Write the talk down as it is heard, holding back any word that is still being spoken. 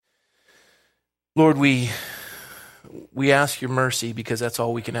Lord, we ask your mercy because that's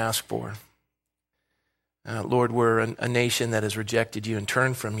all we can ask for. Lord, we're a nation that has rejected you and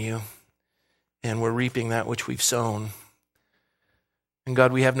turned from you, and we're reaping that which we've sown. And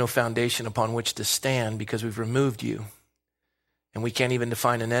God, we have no foundation upon which to stand because we've removed you. And we can't even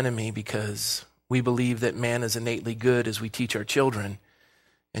define an enemy because we believe that man is innately good as we teach our children.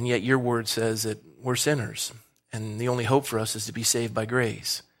 And yet your word says that we're sinners. And the only hope for us is to be saved by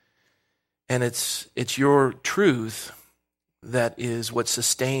grace. And it's your truth that is what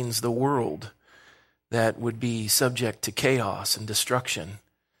sustains the world that would be subject to chaos and destruction.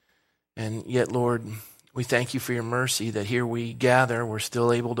 And yet, Lord, we thank you for your mercy that here we gather, we're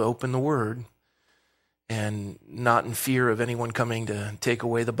still able to open the word and not in fear of anyone coming to take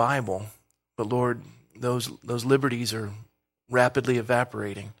away the Bible. But Lord, those liberties are rapidly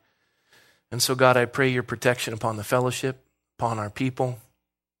evaporating. And so, God, I pray your protection upon the fellowship, upon our people,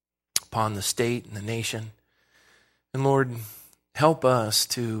 upon the state and the nation. And Lord, help us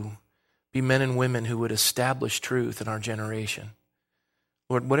to be men and women who would establish truth in our generation.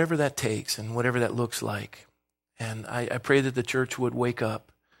 Lord, whatever that takes and whatever that looks like. And I pray that the church would wake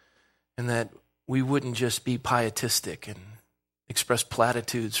up and that we wouldn't just be pietistic and express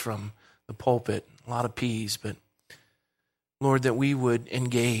platitudes from the pulpit, a lot of P's, but Lord, that we would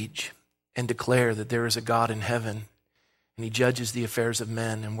engage and declare that there is a God in heaven and he judges the affairs of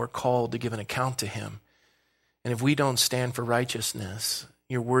men and we're called to give an account to him. And if we don't stand for righteousness,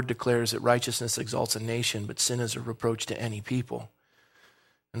 your word declares that righteousness exalts a nation, but sin is a reproach to any people.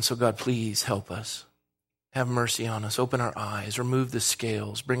 And so, God, please help us. Have mercy on us. Open our eyes. Remove the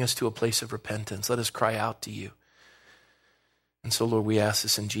scales. Bring us to a place of repentance. Let us cry out to you. And so, Lord, we ask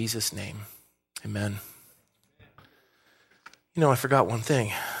this in Jesus' name. Amen. You know, I forgot one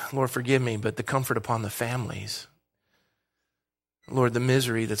thing. Lord, forgive me, but the comfort upon the families. Lord, the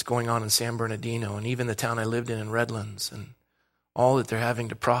misery that's going on in San Bernardino and even the town I lived in Redlands and all that they're having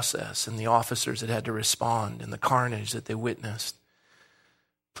to process and the officers that had to respond and the carnage that they witnessed.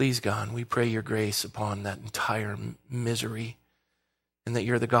 Please, God, we pray your grace upon that entire misery and that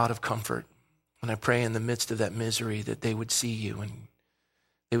you're the God of comfort. And I pray in the midst of that misery that they would see you and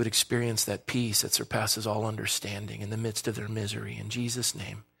they would experience that peace that surpasses all understanding in the midst of their misery. In Jesus'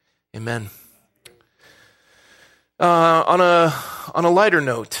 name, amen. On a lighter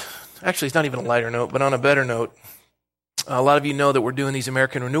note, actually it's not even a lighter note, but on a better note, a lot of you know that we're doing these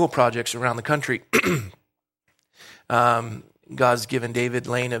American renewal projects around the country. God's given David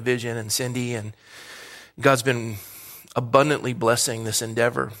Lane a vision and Cindy, and God's been abundantly blessing this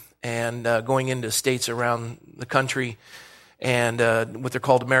endeavor and going into states around the country and what they're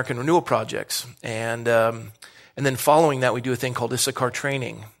called American renewal projects. And then following that, we do a thing called Issachar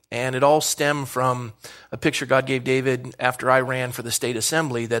training. And it all stemmed from a picture God gave David after I ran for the state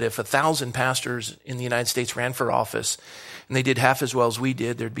assembly, that if 1,000 pastors in the United States ran for office and they did half as well as we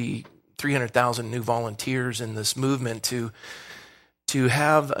did, there'd be 300,000 new volunteers in this movement to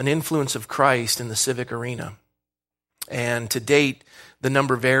have an influence of Christ in the civic arena. And to date, the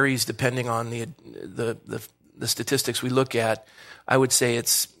number varies depending on the statistics we look at. I would say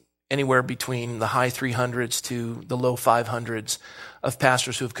it's anywhere between the high 300s to the low 500s of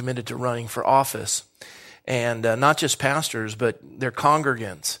pastors who have committed to running for office. And not just pastors, but their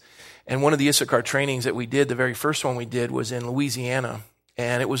congregants. And one of the Issachar trainings that we did, the very first one we did, was in Louisiana.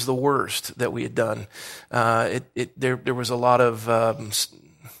 And it was the worst that we had done. There was a lot of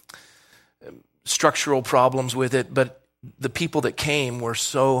structural problems with it, but the people that came were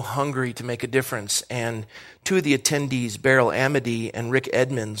so hungry to make a difference. And two of the attendees, Beryl Amity and Rick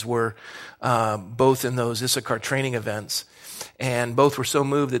Edmonds, were both in those Issachar training events. And both were so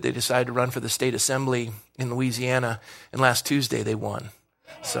moved that they decided to run for the state assembly in Louisiana. And last Tuesday they won.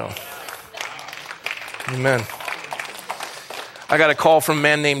 So, amen. I got a call from a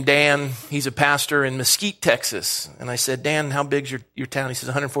man named Dan. He's a pastor in Mesquite, Texas. And I said, Dan, how big's your town? He says,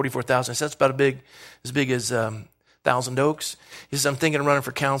 144,000. I said, that's about as big as Thousand Oaks. He says, I'm thinking of running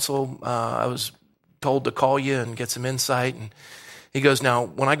for council. I was told to call you and get some insight. And he goes, now,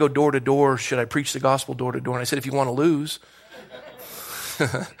 when I go door to door, should I preach the gospel door to door? And I said, if you want to lose.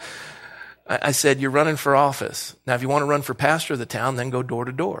 I said, you're running for office. Now, if you want to run for pastor of the town, then go door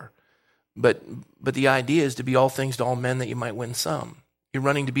to door. But the idea is to be all things to all men that you might win some. You're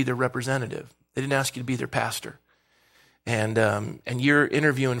running to be their representative. They didn't ask you to be their pastor. And you're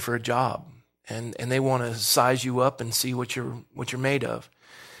interviewing for a job. And they want to size you up and see what you're made of.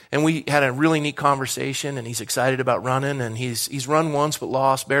 And we had a really neat conversation, and he's excited about running, and he's run once but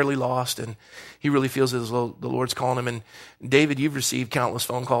lost, barely lost, and he really feels as though the Lord's calling him. And David, you've received countless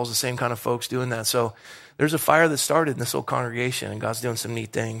phone calls, the same kind of folks doing that. So there's a fire that started in this whole congregation, and God's doing some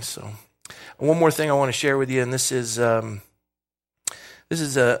neat things. So One more thing I want to share with you, and this is a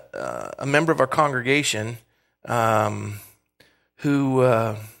member of our congregation who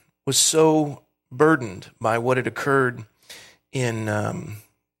was so burdened by what had occurred in, let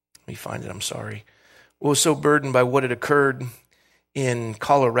me find it, I'm sorry. Was so burdened by what had occurred in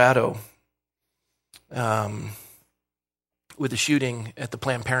Colorado with the shooting at the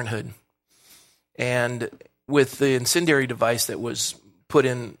Planned Parenthood. And with the incendiary device that was put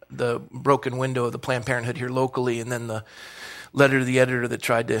in the broken window of the Planned Parenthood here locally, and then the letter to the editor that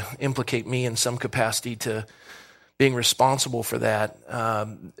tried to implicate me in some capacity to being responsible for that,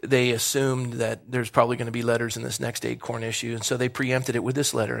 they assumed that there's probably going to be letters in this next Acorn issue, and so they preempted it with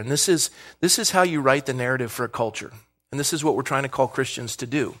this letter. And this is how you write the narrative for a culture, and this is what we're trying to call Christians to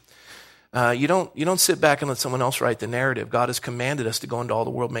do. You don't sit back and let someone else write the narrative. God has commanded us to go into all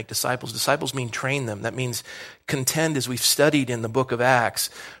the world, make disciples. Disciples mean train them. That means contend, as we've studied in the book of Acts,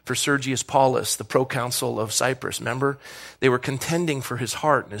 for Sergius Paulus, the proconsul of Cyprus. Remember? They were contending for his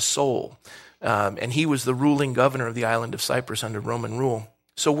heart and his soul. And he was the ruling governor of the island of Cyprus under Roman rule.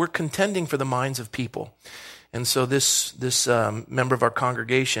 So we're contending for the minds of people. And so this member of our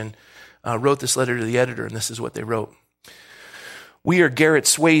congregation wrote this letter to the editor, and this is what they wrote. We are Garrett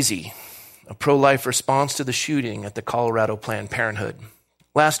Swayze, a pro-life response to the shooting at the Colorado Planned Parenthood.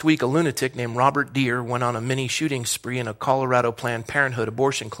 Last week, a lunatic named Robert Deere went on a mini shooting spree in a Colorado Planned Parenthood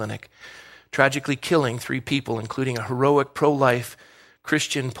abortion clinic, tragically killing 3 people, including a heroic pro-life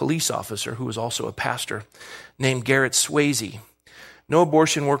Christian police officer who was also a pastor named Garrett Swayze. No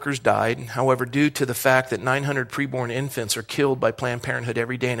abortion workers died. However, due to the fact that 900 preborn infants are killed by Planned Parenthood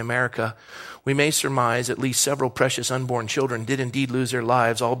every day in America, we may surmise at least several precious unborn children did indeed lose their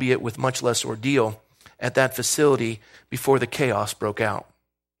lives, albeit with much less ordeal, at that facility before the chaos broke out.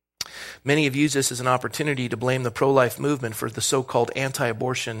 Many have used this as an opportunity to blame the pro-life movement for the so-called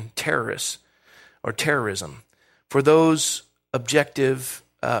anti-abortion terrorists or terrorism. For those objective,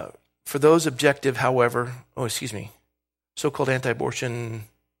 however, so-called anti-abortion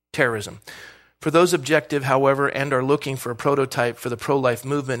terrorism. For those objective, however, and are looking for a prototype for the pro-life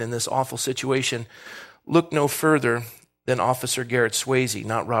movement in this awful situation, look no further than Officer Garrett Swayze,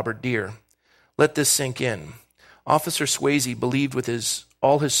 not Robert Deere. Let this sink in. Officer Swayze believed with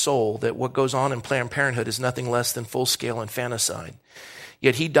all his soul that what goes on in Planned Parenthood is nothing less than full-scale infanticide.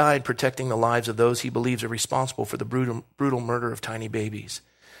 Yet he died protecting the lives of those he believes are responsible for the brutal murder of tiny babies.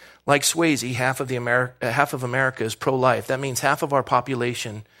 Like Swayze, half of America is pro-life. That means half of our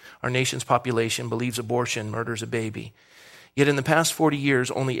population, our nation's population, believes abortion murders a baby. Yet in the past 40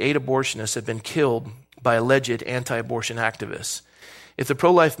 years, only 8 abortionists have been killed by alleged anti-abortion activists. If the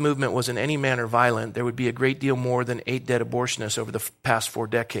pro-life movement was in any manner violent, there would be a great deal more than 8 dead abortionists over the past 4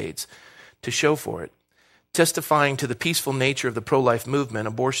 decades to show for it. Testifying to the peaceful nature of the pro-life movement,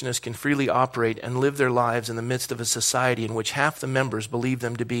 abortionists can freely operate and live their lives in the midst of a society in which half the members believe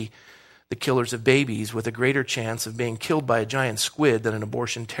them to be the killers of babies, with a greater chance of being killed by a giant squid than an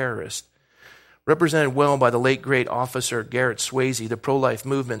abortion terrorist. Represented well by the late great officer Garrett Swayze, the pro-life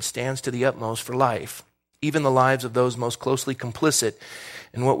movement stands to the utmost for life, even the lives of those most closely complicit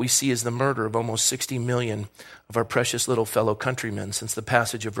in what we see as the murder of almost 60 million of our precious little fellow countrymen since the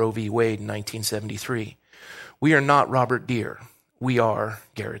passage of Roe v. Wade in 1973. We are not Robert Deere. We are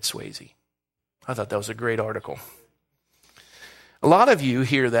Garrett Swayze. I thought that was a great article. A lot of you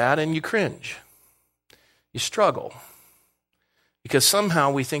hear that and you cringe. You struggle. Because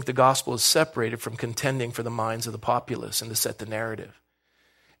somehow we think the gospel is separated from contending for the minds of the populace and to set the narrative.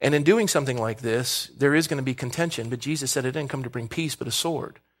 And in doing something like this, there is going to be contention, but Jesus said it didn't come to bring peace, but a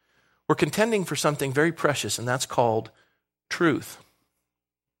sword. We're contending for something very precious, and that's called truth.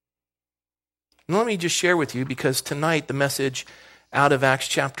 And let me just share with you, because tonight the message out of Acts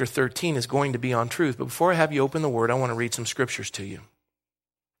chapter 13 is going to be on truth. But before I have you open the Word, I want to read some scriptures to you.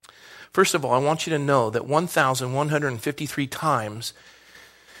 First of all, I want you to know that 1,153 times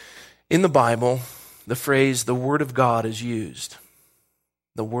in the Bible, the phrase, the Word of God is used.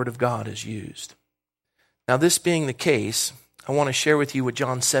 The Word of God is used. Now, this being the case, I want to share with you what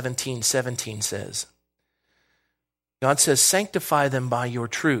John 17:17 says. God says, sanctify them by your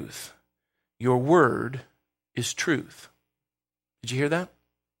truth. Your word is truth. Did you hear that?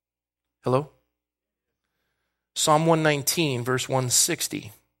 Hello? Psalm 119, verse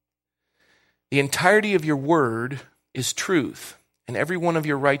 160. The entirety of your word is truth, and every one of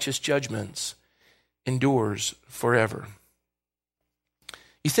your righteous judgments endures forever.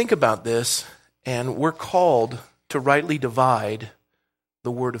 You think about this, and we're called to rightly divide the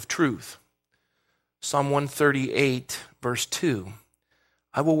word of truth. Psalm 138, verse 2.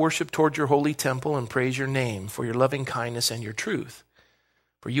 I will worship toward your holy temple and praise your name for your loving kindness and your truth.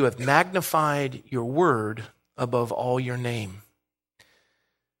 for you have magnified your word above all your name.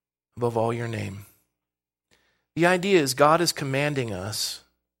 Above all your name. The idea is God is commanding us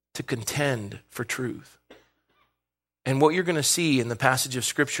to contend for truth. And what you're going to see in the passage of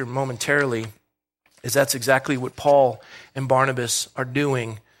Scripture momentarily is that's exactly what Paul and Barnabas are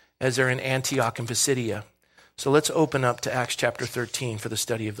doing as they're in Antioch and Pisidia. So let's open up to Acts chapter 13 for the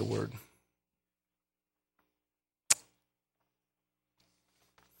study of the Word.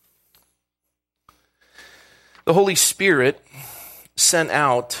 The Holy Spirit sent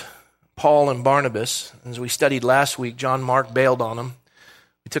out Paul and Barnabas. As we studied last week, John Mark bailed on them.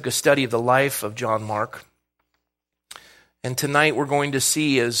 We took a study of the life of John Mark. And tonight we're going to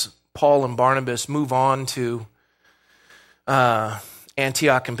see as Paul and Barnabas move on to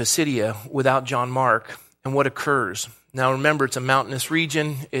Antioch and Pisidia without John Mark and what occurs. Now remember, it's a mountainous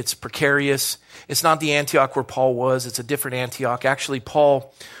region. It's precarious. It's not the Antioch where Paul was. It's a different Antioch. Actually,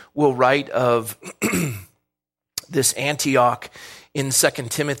 Paul will write of this Antioch in 2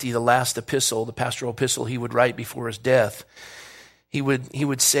 Timothy, the last epistle, the pastoral epistle he would write before his death. He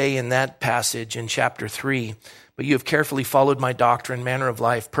would say in that passage in chapter 3, but you have carefully followed my doctrine, manner of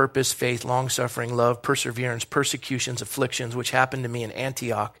life, purpose, faith, long-suffering, love, perseverance, persecutions, afflictions, which happened to me in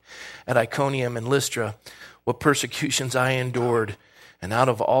Antioch, at Iconium and Lystra, what persecutions I endured, and out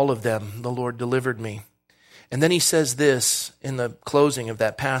of all of them the Lord delivered me. And then he says this in the closing of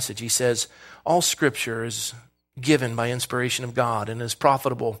that passage. He says, all Scripture is given by inspiration of God and is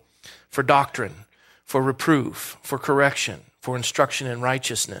profitable for doctrine, for reproof, for correction, for instruction in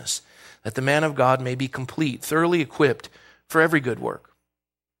righteousness, that the man of God may be complete, thoroughly equipped for every good work.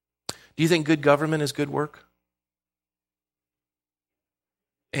 Do you think good government is good work?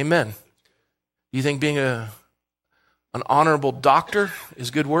 Amen. Do you think being an honorable doctor is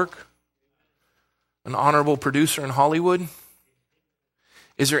good work? An honorable producer in Hollywood?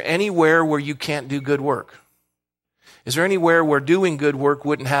 Is there anywhere where you can't do good work? Is there anywhere where doing good work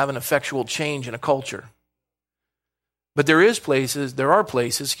wouldn't have an effectual change in a culture? But there are places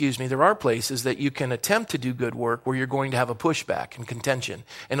that you can attempt to do good work where you're going to have a pushback and contention,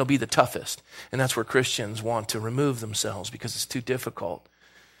 and it'll be the toughest. And that's where Christians want to remove themselves because it's too difficult.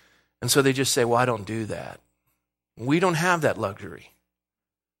 And so they just say, well, I don't do that. We don't have that luxury.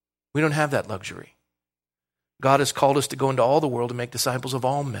 We don't have that luxury. God has called us to go into all the world and make disciples of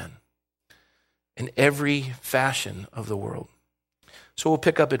all men in every fashion of the world. So we'll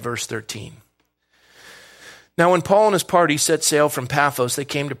pick up at verse 13. Now when Paul and his party set sail from Paphos, they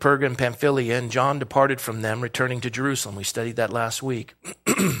came to Perga and Pamphylia, and John departed from them, returning to Jerusalem. We studied that last week.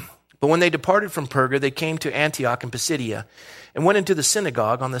 But when they departed from Perga, they came to Antioch and Pisidia, and went into the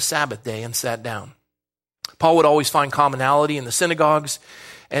synagogue on the Sabbath day and sat down. Paul would always find commonality in the synagogues,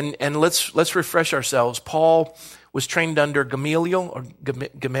 and let's refresh ourselves. Paul was trained under Gamaliel,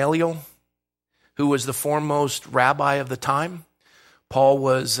 who was the foremost rabbi of the time. Paul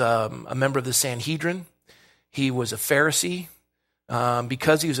was a member of the Sanhedrin. He was a Pharisee.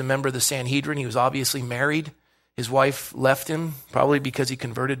 Because he was a member of the Sanhedrin, he was obviously married. His wife left him, probably because he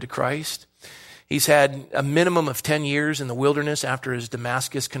converted to Christ. He's had a minimum of 10 years in the wilderness after his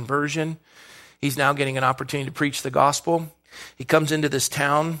Damascus conversion. He's now getting an opportunity to preach the gospel. He comes into this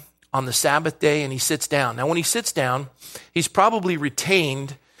town on the Sabbath day and he sits down. Now, when he sits down, he's probably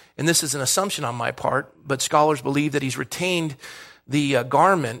retained, and this is an assumption on my part, but scholars believe that he's retained the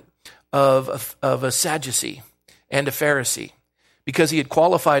garment of a Sadducee and a Pharisee. Because he had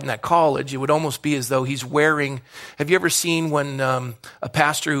qualified in that college, it would almost be as though he's wearing, have you ever seen when a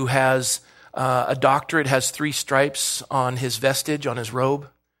pastor who has a doctorate has 3 stripes on his vestige, on his robe?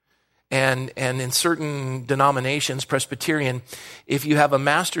 And in certain denominations, Presbyterian, if you have a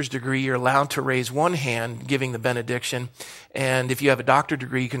master's degree, you're allowed to raise one hand giving the benediction. And if you have a doctorate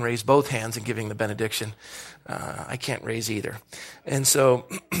degree, you can raise both hands in giving the benediction. I can't raise either. And so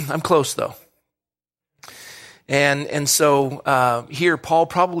I'm close though. And so here, Paul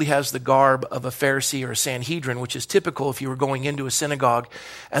probably has the garb of a Pharisee or a Sanhedrin, which is typical. If you were going into a synagogue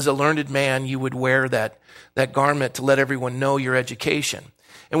as a learned man, you would wear that garment to let everyone know your education.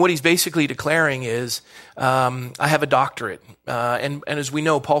 And what he's basically declaring is, I have a doctorate. And as we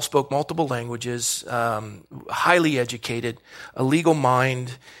know, Paul spoke multiple languages, highly educated, a legal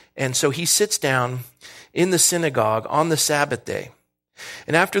mind. And so he sits down in the synagogue on the Sabbath day.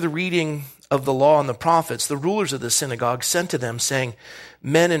 And after the reading of the law and the prophets, the rulers of the synagogue sent to them saying,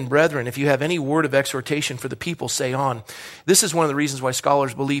 men and brethren, if you have any word of exhortation for the people, say on. This is one of the reasons why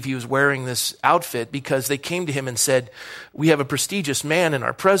scholars believe he was wearing this outfit, because they came to him and said, we have a prestigious man in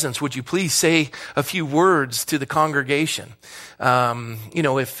our presence. Would you please say a few words to the congregation?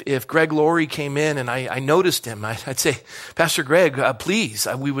 If Greg Laurie came in and I noticed him, I'd say, Pastor Greg, please,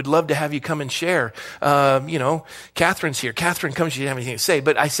 we would love to have you come and share. Catherine's here. Catherine comes, she didn't have anything to say,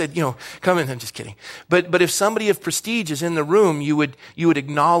 but I said, come in. I'm just kidding. But if somebody of prestige is in the room, you would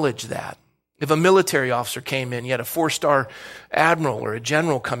acknowledge that. If a military officer came in, you had a 4-star admiral or a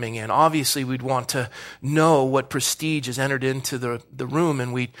general coming in, obviously we'd want to know what prestige has entered into the room,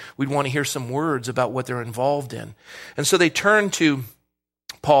 and we'd want to hear some words about what they're involved in. And so they turned to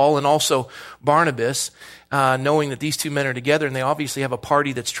Paul and also Barnabas, knowing that these two men are together, and they obviously have a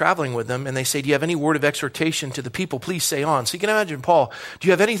party that's traveling with them, and they say, do you have any word of exhortation to the people? Please say on. So you can imagine Paul, do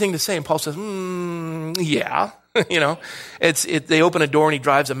you have anything to say? And Paul says, yeah. They open a door and he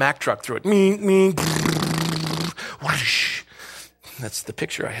drives a Mack truck through it. That's the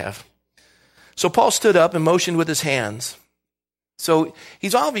picture I have. So Paul stood up and motioned with his hands. So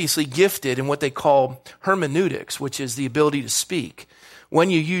he's obviously gifted in what they call hermeneutics, which is the ability to speak. When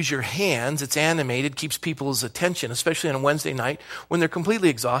you use your hands, it's animated, keeps people's attention, especially on a Wednesday night when they're completely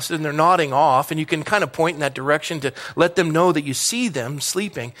exhausted and they're nodding off, and you can kind of point in that direction to let them know that you see them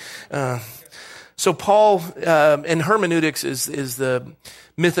sleeping. So Paul, and hermeneutics is the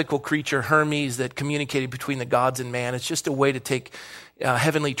mythical creature Hermes that communicated between the gods and man. It's just a way to take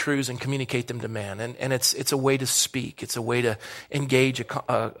heavenly truths and communicate them to man. And it's a way to speak. It's a way to engage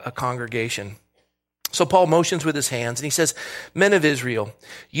a congregation. So Paul motions with his hands and he says, men of Israel,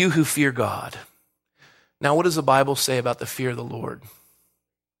 you who fear God. Now, what does the Bible say about the fear of the Lord?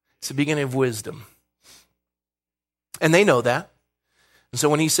 It's the beginning of wisdom. And they know that. And so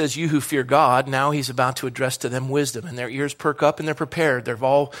when he says, you who fear God, now he's about to address to them wisdom, and their ears perk up and they're prepared. They've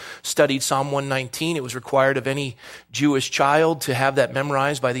all studied Psalm 119. It was required of any Jewish child to have that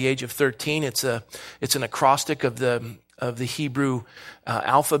memorized by the age of 13. It's an acrostic of the Hebrew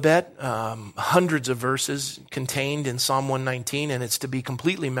alphabet, hundreds of verses contained in Psalm 119, and it's to be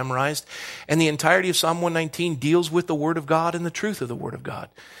completely memorized. And the entirety of Psalm 119 deals with the Word of God and the truth of the Word of God.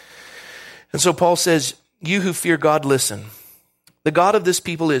 And so Paul says, you who fear God, listen. The God of this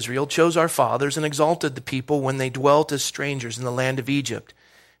people Israel chose our fathers and exalted the people when they dwelt as strangers in the land of Egypt.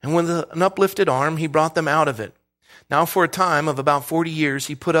 And with an uplifted arm, he brought them out of it. Now for a time of about 40 years,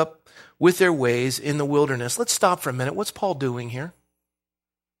 he put up with their ways in the wilderness. Let's stop for a minute. What's Paul doing here?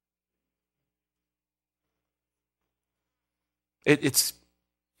 It's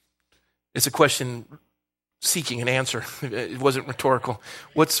a question seeking an answer. It wasn't rhetorical.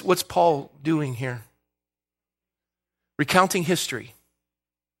 What's Paul doing here? Recounting history.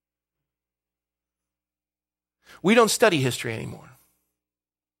 We don't study history anymore.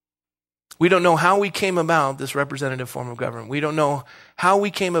 We don't know how we came about this representative form of government. We don't know how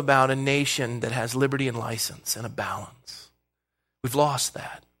we came about a nation that has liberty and license and a balance. We've lost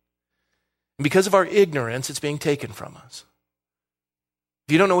that. And because of our ignorance, it's being taken from us.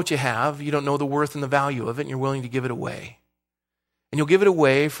 If you don't know what you have, you don't know the worth and the value of it, and you're willing to give it away. And you'll give it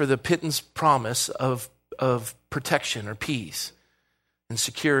away for the pittance promise of protection or peace and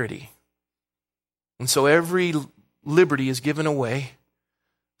security. And so every liberty is given away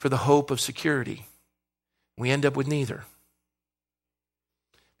for the hope of security. We end up with neither.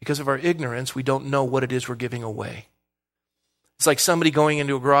 Because of our ignorance, we don't know what it is we're giving away. It's like somebody going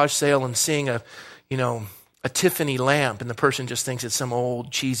into a garage sale and seeing a Tiffany lamp, and the person just thinks it's some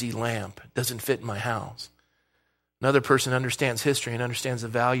old cheesy lamp. It doesn't fit in my house. Another person understands history and understands the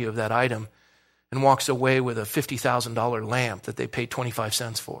value of that item and walks away with a $50,000 lamp that they paid 25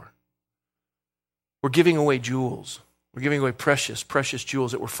 cents for. We're giving away jewels. We're giving away precious, precious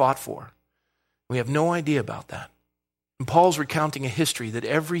jewels that were fought for. We have no idea about that. And Paul's recounting a history that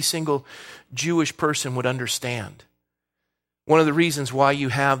every single Jewish person would understand. One of the reasons why you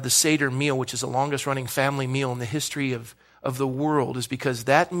have the Seder meal, which is the longest running family meal in the history of the world, is because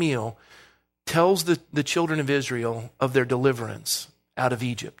that meal tells the children of Israel of their deliverance out of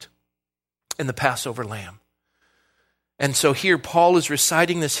Egypt and the Passover lamb. And so here Paul is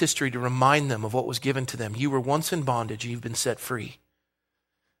reciting this history to remind them of what was given to them. You were once in bondage, you've been set free.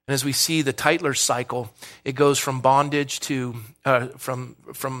 And as we see the Tytler cycle, it goes from bondage to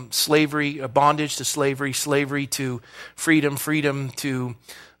from slavery, bondage to slavery, slavery to freedom, freedom to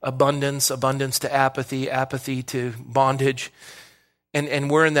abundance, abundance to apathy, apathy to bondage.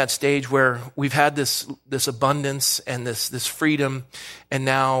 And we're in that stage where we've had this abundance and this freedom, and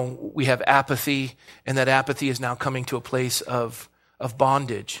now we have apathy, and that apathy is now coming to a place of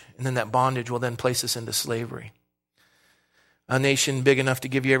bondage, and then that bondage will then place us into slavery. A nation big enough to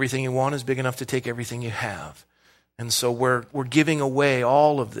give you everything you want is big enough to take everything you have. And so we're giving away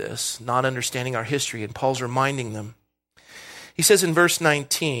all of this, not understanding our history, and Paul's reminding them. He says in verse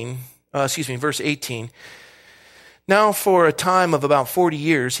 18, now for a time of about 40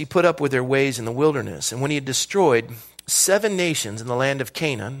 years, he put up with their ways in the wilderness. And when he had destroyed 7 nations in the land of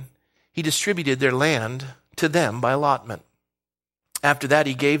Canaan, he distributed their land to them by allotment. After that,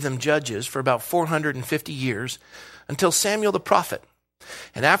 he gave them judges for about 450 years until Samuel the prophet.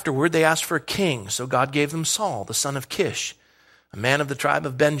 And afterward, they asked for a king. So God gave them Saul, the son of Kish, a man of the tribe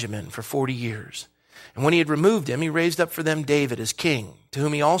of Benjamin, for 40 years. And when he had removed him, he raised up for them David as king, to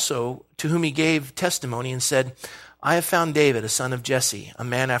whom he gave testimony and said, I have found David, a son of Jesse, a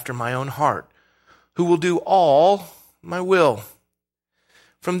man after my own heart, who will do all my will.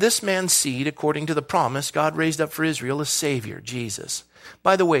 From this man's seed, according to the promise, God raised up for Israel a Savior, Jesus.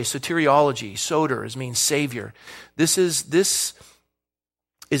 By the way, soteriology, soter, means Savior. This is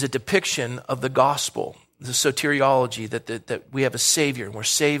a depiction of the gospel, the soteriology, that we have a Savior, and we're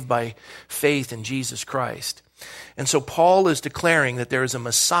saved by faith in Jesus Christ. And so Paul is declaring that there is a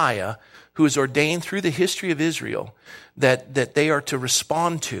Messiah who is ordained through the history of Israel that they are to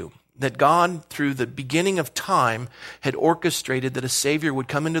respond to. That God, through the beginning of time, had orchestrated that a Savior would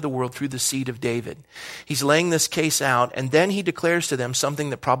come into the world through the seed of David. He's laying this case out, and then he declares to them something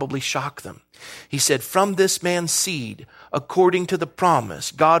that probably shocked them. He said, from this man's seed, according to the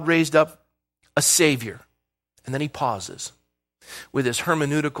promise, God raised up a Savior. And then he pauses. With his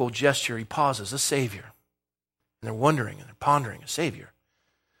hermeneutical gesture, he pauses, a Savior. And they're wondering, and they're pondering, a Savior.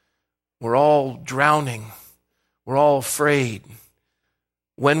 We're all drowning. We're all afraid.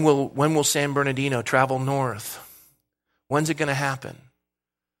 When will San Bernardino travel north? When's it going to happen?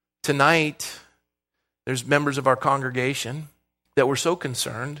 Tonight, there's members of our congregation that were so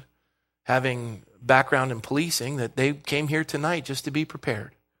concerned, having background in policing, that they came here tonight just to be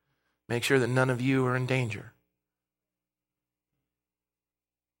prepared. Make sure that none of you are in danger.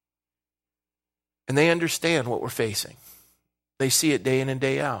 And they understand what we're facing. They see it day in and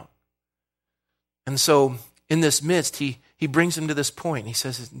day out. And so, in this midst, he brings him to this point. He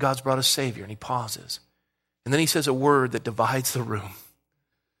says, God's brought a Savior, and he pauses. And then he says a word that divides the room.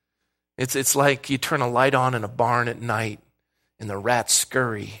 It's like you turn a light on in a barn at night, and the rats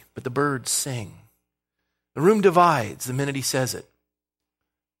scurry, but the birds sing. The room divides the minute he says it,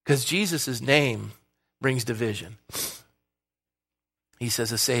 because Jesus' name brings division. He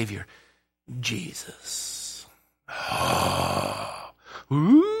says a Savior, Jesus. Oh.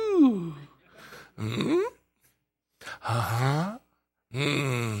 Ooh. Mm-hmm. Uh-huh.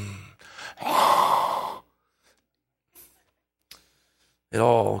 It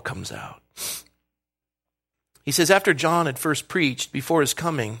all comes out. He says, after John had first preached before his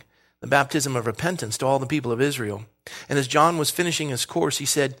coming the baptism of repentance to all the people of Israel, and as John was finishing his course, he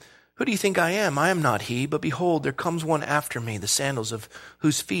said, who do you think I am? I am not he, but behold, there comes one after me, the sandals of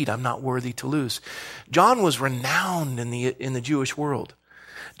whose feet I'm not worthy to loose. John was renowned in the Jewish world.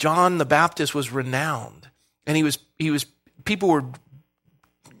 John the Baptist was renowned. And he was people were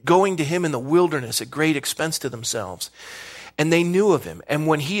going to him in the wilderness at great expense to themselves. And they knew of him. And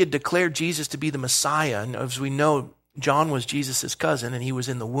when he had declared Jesus to be the Messiah, and as we know, John was Jesus' cousin, and he was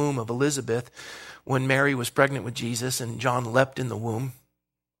in the womb of Elizabeth when Mary was pregnant with Jesus, and John leapt in the womb.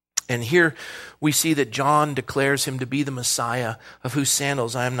 And here we see that John declares him to be the Messiah, of whose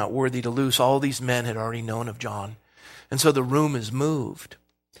sandals I am not worthy to loose. All these men had already known of John. And so the room is moved.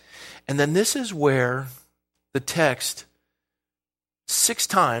 And then this is where the text, 6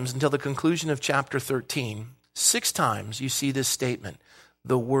 times until the conclusion of chapter 13, 6 times you see this statement,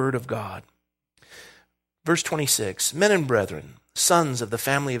 the Word of God. Verse 26, men and brethren, sons of the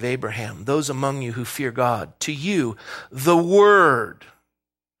family of Abraham, those among you who fear God, to you the Word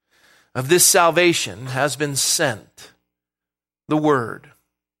of this salvation has been sent. The Word.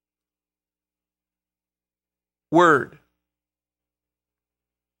 Word.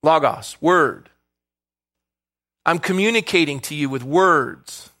 Logos, Word. I'm communicating to you with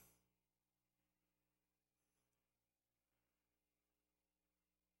words.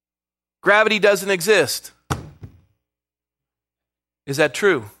 Gravity doesn't exist. Is that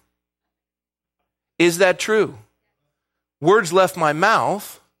true? Is that true? Words left my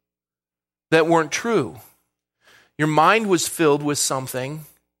mouth that weren't true. Your mind was filled with something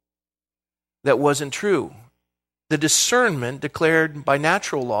that wasn't true. The discernment declared by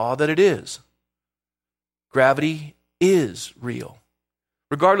natural law that it is. Gravity is real.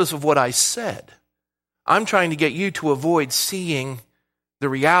 Regardless of what I said, I'm trying to get you to avoid seeing the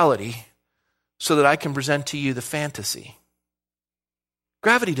reality so that I can present to you the fantasy.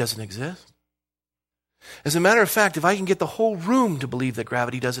 Gravity doesn't exist. As a matter of fact, if I can get the whole room to believe that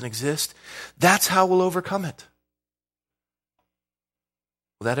gravity doesn't exist, that's how we'll overcome it.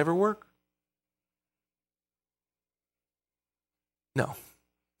 Will that ever work? No.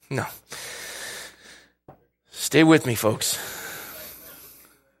 No. Stay with me, folks.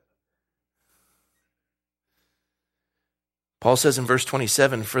 Paul says in verse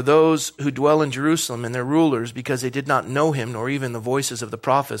 27, "For those who dwell in Jerusalem and their rulers, because they did not know him, nor even the voices of the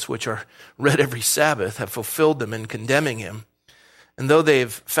prophets, which are read every Sabbath, have fulfilled them in condemning him. And though they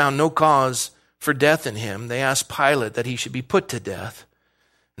have found no cause for death in him, they asked Pilate that he should be put to death.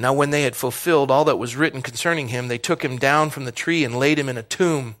 Now when they had fulfilled all that was written concerning him, they took him down from the tree and laid him in a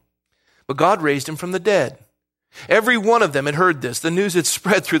tomb. But God raised him from the dead." Every one of them had heard this. The news had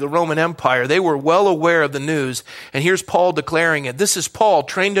spread through the Roman Empire. They were well aware of the news. And here's Paul declaring it. This is Paul,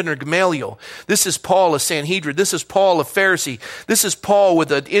 trained under Gamaliel. This is Paul, a Sanhedrin. This is Paul, a Pharisee. This is Paul with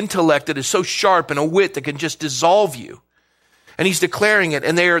an intellect that is so sharp and a wit that can just dissolve you. And he's declaring it,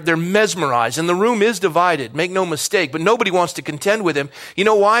 and they're mesmerized. And the room is divided, make no mistake, but nobody wants to contend with him. You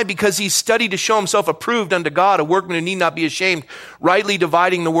know why? Because he's studied to show himself approved unto God, a workman who need not be ashamed, rightly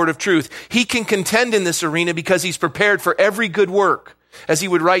dividing the word of truth. He can contend in this arena because he's prepared for every good work, as he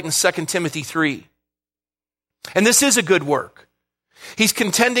would write in 2 Timothy 3. And this is a good work. He's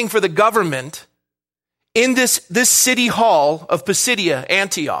contending for the government in this city hall of Pisidia,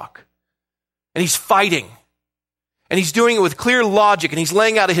 Antioch. And he's fighting. And he's doing it with clear logic, and he's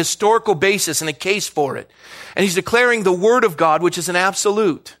laying out a historical basis and a case for it. And he's declaring the word of God, which is an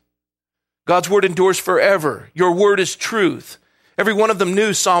absolute. God's word endures forever. Your word is truth. Every one of them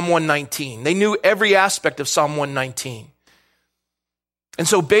knew Psalm 119. They knew every aspect of Psalm 119. And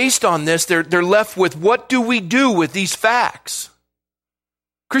so based on this, they're left with, what do we do with these facts?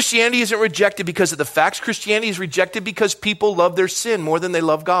 Christianity isn't rejected because of the facts. Christianity is rejected because people love their sin more than they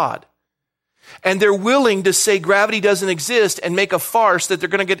love God. And they're willing to say gravity doesn't exist and make a farce that they're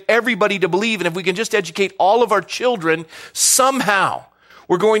going to get everybody to believe. And if we can just educate all of our children, somehow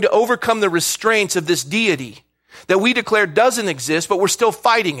we're going to overcome the restraints of this deity that we declare doesn't exist, but we're still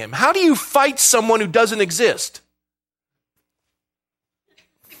fighting him. How do you fight someone who doesn't exist?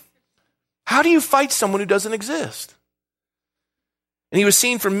 How do you fight someone who doesn't exist? And he was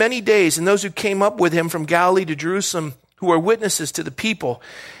seen for many days, and those who came up with him from Galilee to Jerusalem, who are witnesses to the people.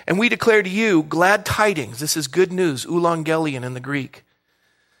 And we declare to you glad tidings. This is good news, eulangelion in the Greek.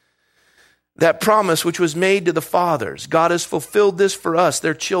 That promise which was made to the fathers, God has fulfilled this for us,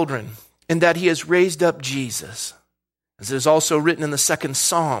 their children, and that he has raised up Jesus. As it is also written in the 2nd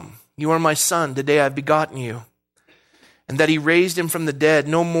Psalm, "You are my son, today I have begotten you." And that he raised him from the dead,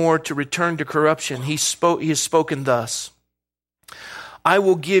 no more to return to corruption. He has spoken thus, "I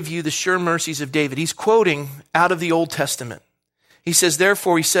will give you the sure mercies of David." He's quoting out of the Old Testament. He says,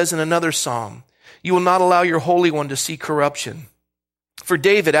 therefore, he says in another psalm, "You will not allow your Holy One to see corruption." For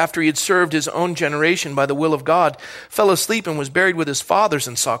David, after he had served his own generation by the will of God, fell asleep and was buried with his fathers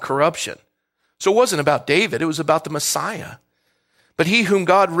and saw corruption. So it wasn't about David, it was about the Messiah. But he whom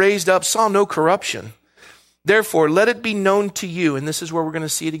God raised up saw no corruption. Therefore, let it be known to you, and this is where we're going to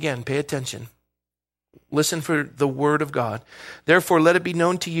see it again, pay attention. Listen for the word of God. Therefore, let it be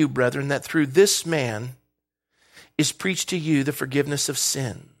known to you, brethren, that through this man is preached to you the forgiveness of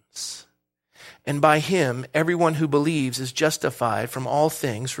sins. And by him, everyone who believes is justified from all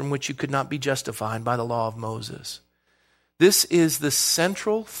things from which you could not be justified by the law of Moses. This is the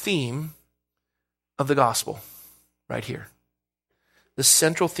central theme of the gospel right here. The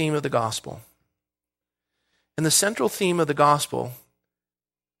central theme of the gospel. And the central theme of the gospel,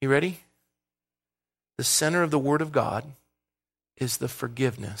 you ready? The center of the Word of God is the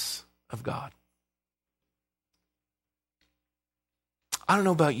forgiveness of God. I don't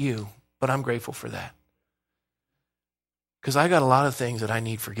know about you, but I'm grateful for that. Because I got a lot of things that I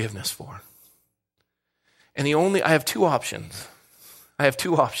need forgiveness for. And I have two options.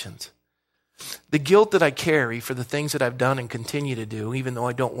 The guilt that I carry for the things that I've done and continue to do, even though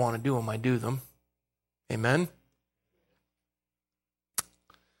I don't want to do them, I do them. Amen?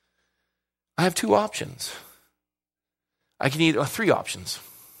 I have two options. Three options.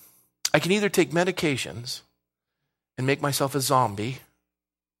 I can either take medications and make myself a zombie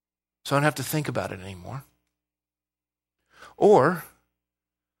so I don't have to think about it anymore. Or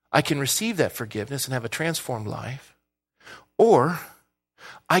I can receive that forgiveness and have a transformed life. Or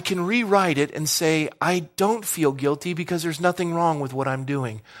I can rewrite it and say, I don't feel guilty because there's nothing wrong with what I'm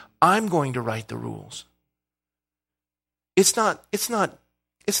doing. I'm going to write the rules. It's not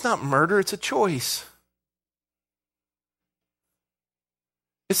murder, it's a choice.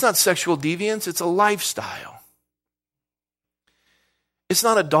 It's not sexual deviance, it's a lifestyle. It's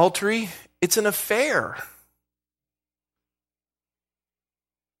not adultery, It's an affair.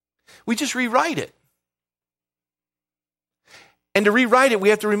 We just rewrite it. And to rewrite it, we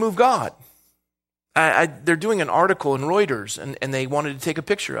have to remove God. They're doing an article in Reuters, and they wanted to take a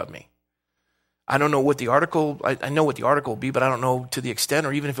picture of me. I don't know what the article, I know what the article will be, but I don't know to the extent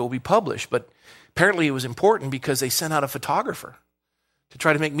or even if it will be published. But apparently it was important because they sent out a photographer to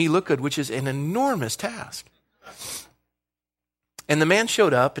try to make me look good, which is an enormous task. And the man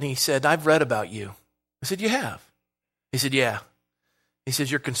showed up and he said, I've read about you. I said, you have? He said, yeah. He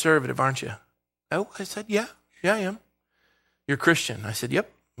says, you're conservative, aren't you? Oh, I said, yeah, I am. You're Christian. I said, yep,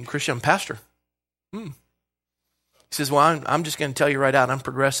 I'm Christian, I'm pastor. He says, well, I'm just going to tell you right out, I'm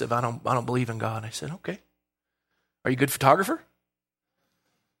progressive. I don't believe in God. I said, okay. Are you a good photographer?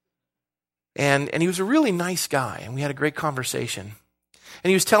 And he was a really nice guy, and we had a great conversation. And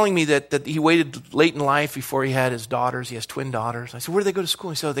he was telling me that he waited late in life before he had his daughters. He has twin daughters. I said, where do they go to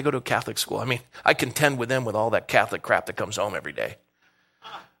school? He said, they go to a Catholic school. I mean, I contend with them with all that Catholic crap that comes home every day.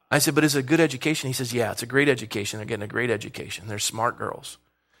 I said, but is it a good education? He says, yeah, it's a great education. They're getting a great education. They're smart girls.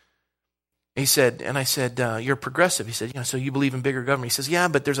 He said, and I said, you're progressive. He said, so you believe in bigger government? He says, yeah,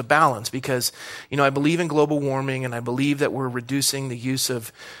 but there's a balance because, I believe in global warming and I believe that we're reducing the use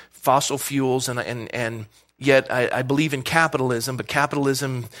of fossil fuels and yet I believe in capitalism, but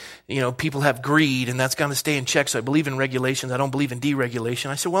capitalism, people have greed and that's going to stay in check. So I believe in regulations. I don't believe in deregulation.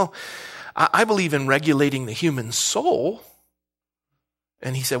 I said, well, I believe in regulating the human soul.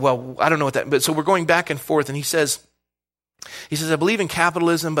 And he said, well, I don't know what that, but so we're going back and forth. And he says, I believe in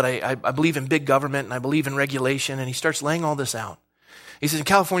capitalism, but I believe in big government and I believe in regulation. And he starts laying all this out. He says,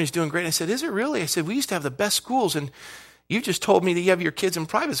 California's doing great. I said, is it really? I said, we used to have the best schools and you just told me that you have your kids in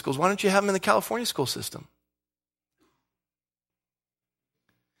private schools. Why don't you have them in the California school system?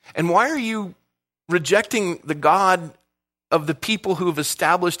 And why are you rejecting the God of the people who have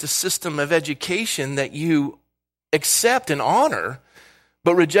established a system of education that you accept and honor,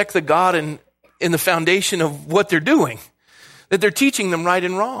 but reject the God in the foundation of what they're doing, that they're teaching them right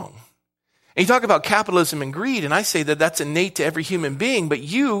and wrong? And you talk about capitalism and greed, and I say that that's innate to every human being, but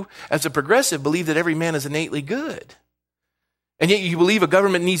you, as a progressive, believe that every man is innately good. And yet you believe a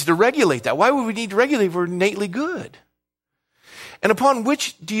government needs to regulate that. Why would we need to regulate if we're innately good? And upon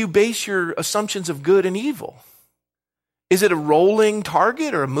which do you base your assumptions of good and evil? Is it a rolling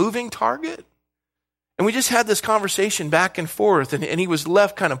target or a moving target? And we just had this conversation back and forth, and he was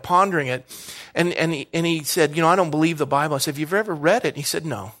left kind of pondering it. And he said, I don't believe the Bible. I said, have you ever read it? And he said,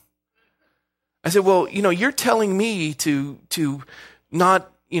 no. I said, well, you're telling me to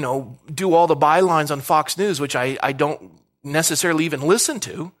not, do all the bylines on Fox News, which I don't necessarily even listen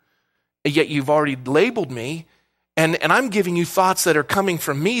to, yet you've already labeled me. And I'm giving you thoughts that are coming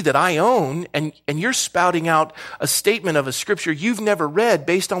from me that I own, and you're spouting out a statement of a scripture you've never read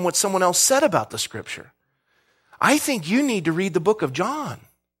based on what someone else said about the scripture. I think you need to read the book of John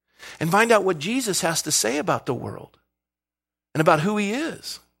and find out what Jesus has to say about the world and about who he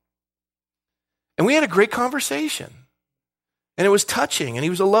is. And we had a great conversation, and it was touching, and he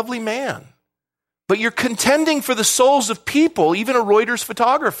was a lovely man. But you're contending for the souls of people, even a Reuters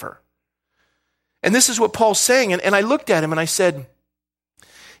photographer. And this is what Paul's saying. And I looked at him and I said,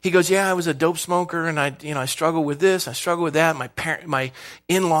 he goes, yeah, I was a dope smoker and I struggle with this, I struggle with that. My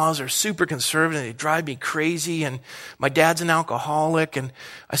in-laws are super conservative. They drive me crazy. And my dad's an alcoholic. And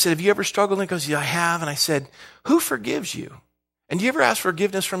I said, have you ever struggled? And he goes, yeah, I have. And I said, who forgives you? And do you ever ask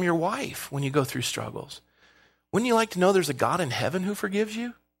forgiveness from your wife when you go through struggles? Wouldn't you like to know there's a God in heaven who forgives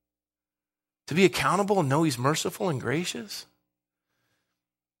you? To be accountable and know he's merciful and gracious?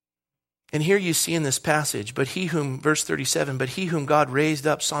 And here you see in this passage, verse 37, but he whom God raised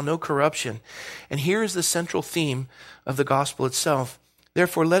up saw no corruption. And here is the central theme of the gospel itself.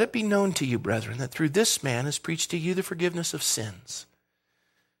 Therefore, let it be known to you, brethren, that through this man is preached to you the forgiveness of sins.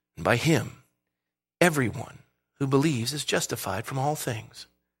 And by him, everyone who believes is justified from all things.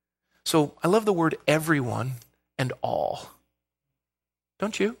 So I love the word everyone and all.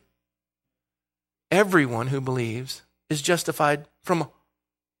 Don't you? Everyone who believes is justified from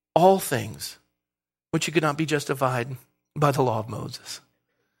all things, which you could not be justified by the law of Moses.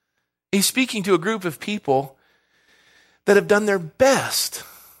 He's speaking to a group of people that have done their best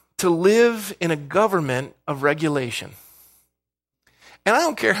to live in a government of regulation. And I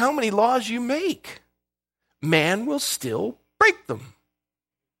don't care how many laws you make, man will still break them.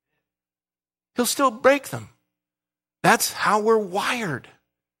 He'll still break them. That's how we're wired.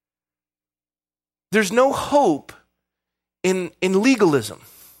 There's no hope in legalism.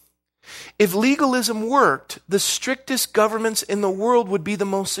 If legalism worked, the strictest governments in the world would be the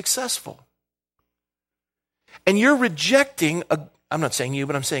most successful. And you're rejecting I'm not saying you,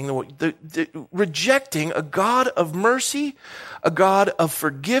 but I'm saying the rejecting a God of mercy, a God of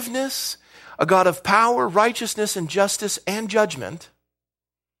forgiveness, a God of power, righteousness, and justice and judgment,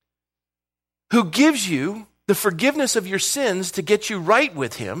 who gives you the forgiveness of your sins to get you right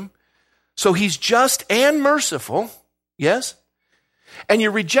with him. So he's just and merciful, yes? And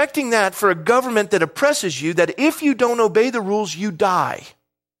you're rejecting that for a government that oppresses you, that if you don't obey the rules, you die.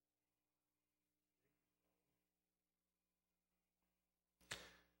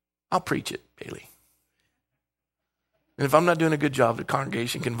 I'll preach it, Bailey. And if I'm not doing a good job, the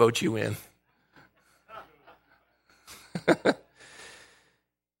congregation can vote you in.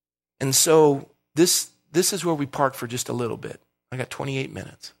 And so this is where we park for just a little bit. I got 28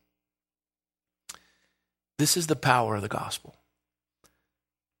 minutes. This is the power of the gospel.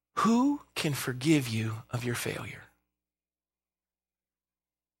 Who can forgive you of your failure?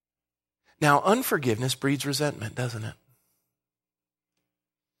 Now, unforgiveness breeds resentment, doesn't it?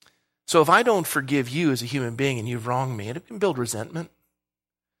 So if I don't forgive you as a human being and you've wronged me, it can build resentment.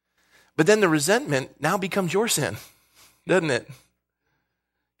 But then the resentment now becomes your sin, doesn't it?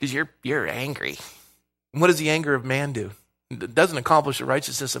 Because you're angry. And what does the anger of man do? It doesn't accomplish the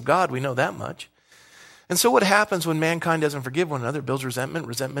righteousness of God. We know that much. And so what happens when mankind doesn't forgive one another? It builds resentment.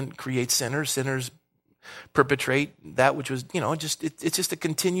 Resentment creates sinners. Sinners perpetrate that which was, it's just a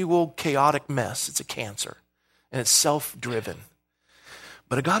continual chaotic mess. It's a cancer. And it's self-driven.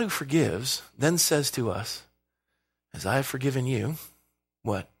 But a God who forgives then says to us, as I have forgiven you,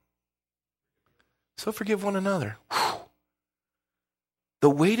 what? So forgive one another. Whew. The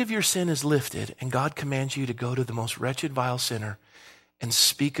weight of your sin is lifted, and God commands you to go to the most wretched, vile sinner and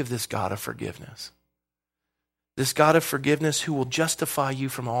speak of this God of forgiveness. This God of forgiveness who will justify you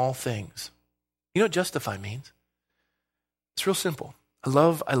from all things. You know what justify means? It's real simple. I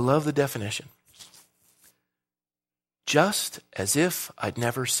love the definition. Just as if I'd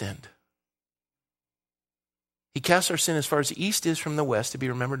never sinned. He casts our sin as far as the east is from the west to be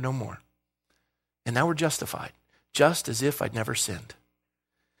remembered no more. And now we're justified. Just as if I'd never sinned.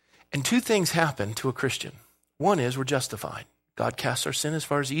 And two things happen to a Christian. One is we're justified. God casts our sin as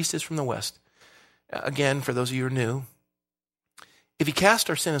far as the east is from the west. Again, for those of you who are new, if he cast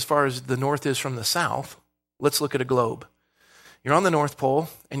our sin as far as the north is from the south, let's look at a globe. You're on the North Pole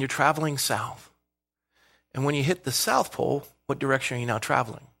and you're traveling south. And when you hit the South Pole, what direction are you now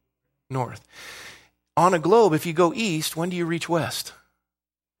traveling? North. On a globe, if you go east, when do you reach west?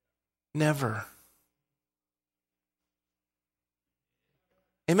 Never.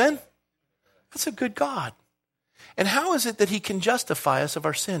 Amen? That's a good God. And how is it that he can justify us of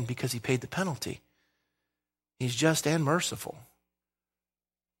our sin? Because he paid the penalty. He's just and merciful.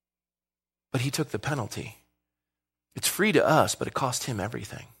 But he took the penalty. It's free to us, but it cost him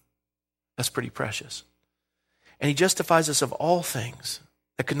everything. That's pretty precious. And he justifies us of all things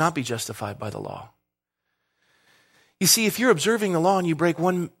that could not be justified by the law. You see, if you're observing the law and you break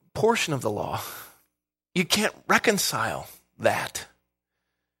one portion of the law, you can't reconcile that.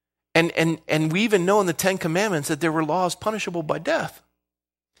 And we even know in the Ten Commandments that there were laws punishable by death.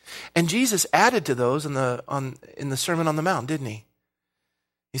 And Jesus added to those in the Sermon on the Mount, didn't he?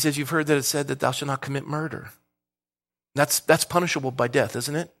 He says, you've heard that it said that thou shalt not commit murder. That's punishable by death,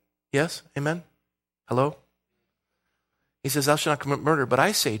 isn't it? Yes? Amen? Hello? He says, thou shalt not commit murder. But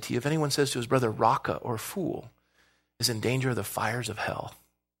I say to you, if anyone says to his brother, Raka or fool, is in danger of the fires of hell.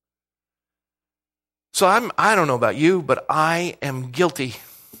 So I don't know about you, but I am guilty.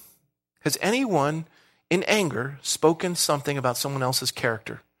 Has anyone in anger spoken something about someone else's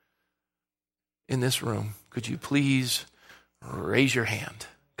character in this room? Could you please raise your hand?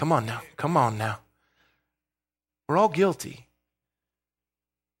 Come on now. Come on now. We're all guilty.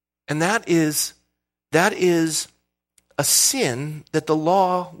 And that is a sin that the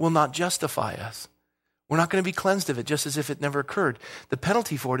law will not justify us. We're not going to be cleansed of it just as if it never occurred. The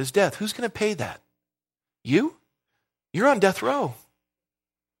penalty for it is death. Who's going to pay that? You? You're on death row.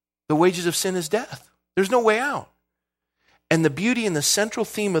 The wages of sin is death. There's no way out. And the beauty and the central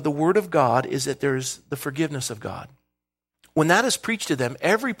theme of the Word of God is that there's the forgiveness of God. When that is preached to them,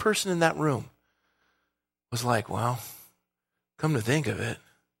 every person in that room was like, well, come to think of it,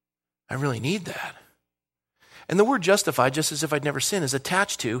 I really need that. And the word justify, just as if I'd never sinned, is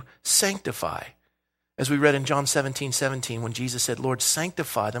attached to sanctify. As we read in John 17:17, when Jesus said, Lord,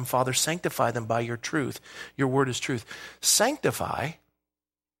 sanctify them, Father, sanctify them by your truth. Your word is truth. Sanctify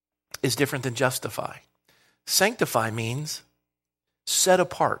is different than justify. Sanctify means set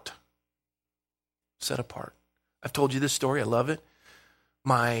apart. Set apart. I've told you this story. I love it.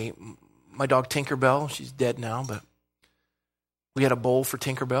 My dog Tinkerbell, she's dead now, but we had a bowl for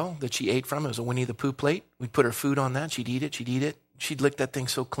Tinkerbell that she ate from. It was a Winnie the Pooh plate. We'd put her food on that. She'd eat it. she'd lick that thing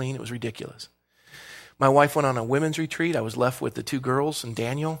so clean, it was ridiculous. My wife went on a women's retreat. I was left with the 2 girls and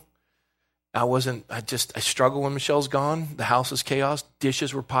Daniel. I struggle when Michelle's gone. The house is chaos.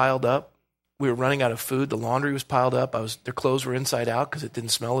 Dishes were piled up. We were running out of food. The laundry was piled up. Their clothes were inside out because it didn't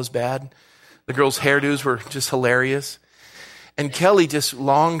smell as bad. The girls' hairdos were just hilarious. And Kelly just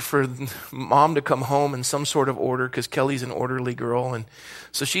longed for mom to come home in some sort of order because Kelly's an orderly girl. And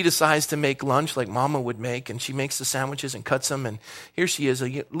so she decides to make lunch like mama would make. And she makes the sandwiches and cuts them. And here she is,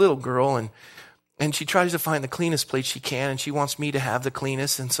 a little girl. And she tries to find the cleanest plate she can, and she wants me to have the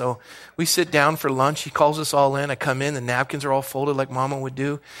cleanest. And so we sit down for lunch. She calls us all in. I come in. The napkins are all folded like Mama would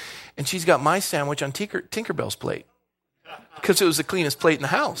do. And she's got my sandwich on Tinkerbell's plate because it was the cleanest plate in the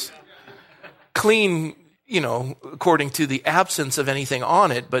house. Clean, according to the absence of anything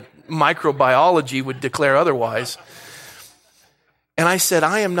on it, but microbiology would declare otherwise. And I said,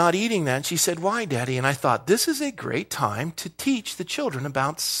 I am not eating that. And she said, why, Daddy? And I thought, this is a great time to teach the children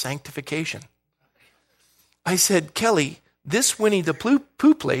about sanctification. I said, Kelly, this Winnie the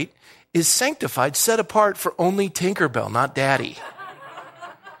Pooh plate is sanctified, set apart for only Tinkerbell, not Daddy.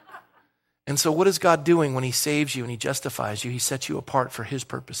 And so what is God doing when he saves you and he justifies you? He sets you apart for his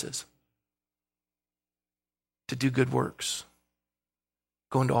purposes. To do good works.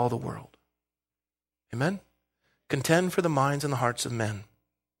 Go into all the world. Amen? Contend for the minds and the hearts of men.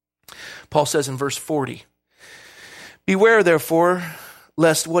 Paul says in verse 40, beware therefore,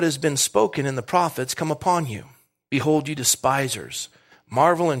 lest what has been spoken in the prophets come upon you. Behold, you despisers,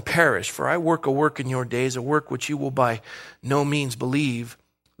 marvel and perish, for I work a work in your days, a work which you will by no means believe,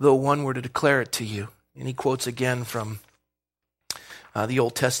 though one were to declare it to you. And he quotes again from the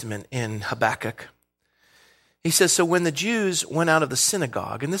Old Testament in Habakkuk. He says, so when the Jews went out of the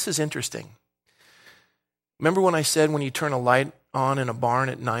synagogue, and this is interesting. Remember when I said when you turn a light on in a barn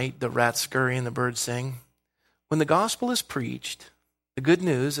at night, the rats scurry and the birds sing? When the gospel is preached, the good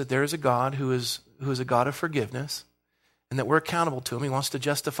news that there is a God who is a God of forgiveness and that we're accountable to him. He wants to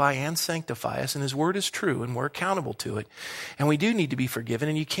justify and sanctify us, and his word is true, and we're accountable to it. And we do need to be forgiven,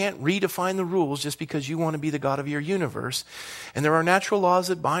 and you can't redefine the rules just because you want to be the God of your universe. And there are natural laws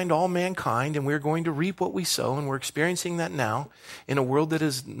that bind all mankind, and we're going to reap what we sow, and we're experiencing that now in a world that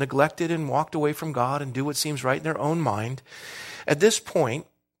has neglected and walked away from God and do what seems right in their own mind. At this point,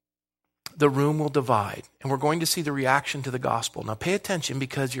 the room will divide, and we're going to see the reaction to the gospel. Now pay attention,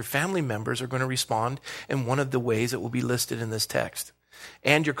 because your family members are going to respond in one of the ways that will be listed in this text,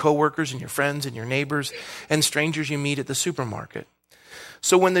 and your coworkers and your friends and your neighbors and strangers you meet at the supermarket.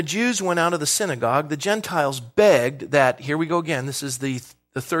 So when the Jews went out of the synagogue, the Gentiles begged that, here we go again, this is the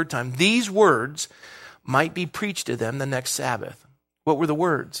third time, these words might be preached to them the next Sabbath. What were the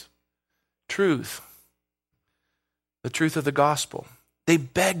words? Truth. The truth of the gospel. They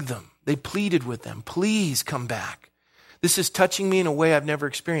begged them. They pleaded with them, please come back. This is touching me in a way I've never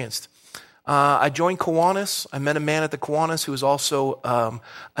experienced. I joined Kiwanis. I met a man at the Kiwanis who is also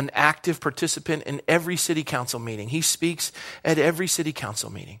an active participant in every city council meeting. He speaks at every city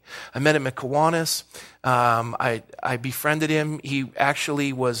council meeting. I met him at Kiwanis. I befriended him. He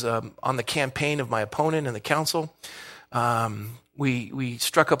actually was on the campaign of my opponent in the council. We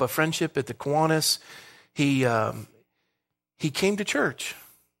struck up a friendship at the Kiwanis. He came to church.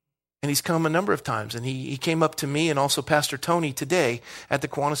 And he's come a number of times. And he came up to me and also Pastor Tony today at the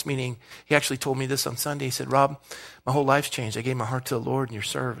Kiwanis meeting. He actually told me this on Sunday. He said, Rob, my whole life's changed. I gave my heart to the Lord in your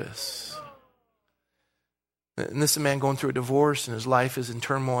service. And this is a man going through a divorce and his life is in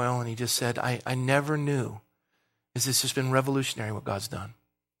turmoil. And he just said, I never knew. It's just been revolutionary what God's done.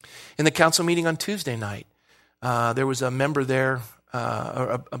 In the council meeting on Tuesday night, there was a member there,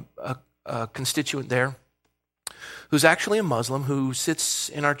 a constituent there, who's actually a Muslim who sits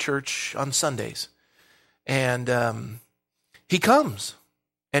in our church on Sundays. And he comes,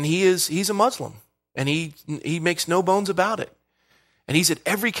 and he's a Muslim, and he makes no bones about it. And he's at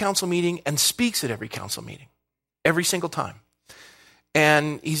every council meeting and speaks at every council meeting, every single time.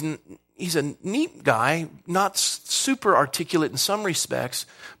 And he's a neat guy, not super articulate in some respects,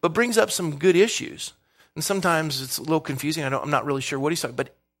 but brings up some good issues. And sometimes it's a little confusing. I'm not really sure what he's talking,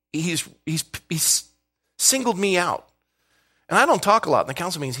 but he's singled me out. And I don't talk a lot in the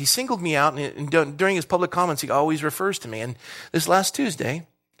council meetings. He singled me out, and during his public comments, he always refers to me. And this last Tuesday,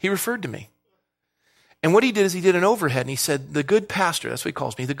 he referred to me. And what he did is he did an overhead, and he said, the good pastor, that's what he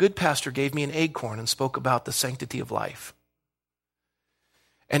calls me, the good pastor gave me an acorn and spoke about the sanctity of life.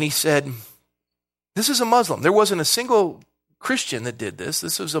 And he said, this is a Muslim. There wasn't a single Christian that did this.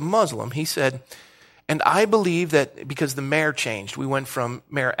 This was a Muslim. He said, and I believe that because the mayor changed, we went from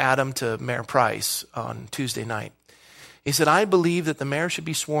Mayor Adam to Mayor Price on Tuesday night. He said, I believe that the mayor should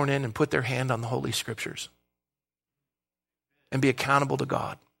be sworn in and put their hand on the Holy Scriptures. and be accountable to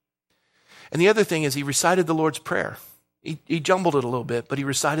God. And the other thing is he recited the Lord's Prayer. He jumbled it a little bit, but he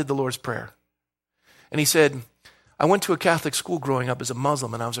recited the Lord's Prayer. And he said, I went to a Catholic school growing up as a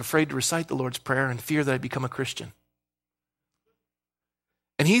Muslim, and I was afraid to recite the Lord's Prayer and fear that I'd become a Christian.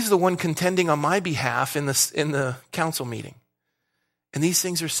 And he's the one contending on my behalf in the council meeting. And these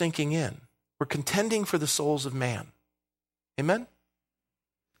things are sinking in. We're contending for the souls of man. Amen?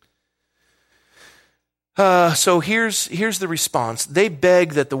 So here's the response. They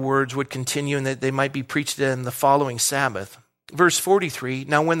begged that the words would continue and that they might be preached in the following Sabbath. Verse 43,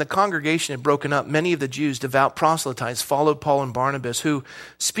 now when the congregation had broken up, many of the Jews, devout proselytes, followed Paul and Barnabas, who,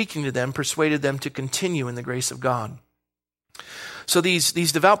 speaking to them, persuaded them to continue in the grace of God. So these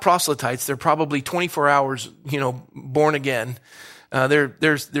devout proselytes, they're probably 24 hours, born again. They're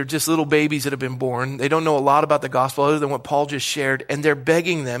just little babies that have been born. They don't know a lot about the gospel other than what Paul just shared, and they're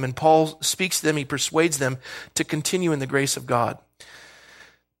begging them, and Paul speaks to them, he persuades them to continue in the grace of God.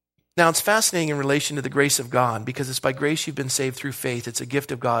 Now, it's fascinating in relation to the grace of God, because it's by grace you've been saved through faith. It's a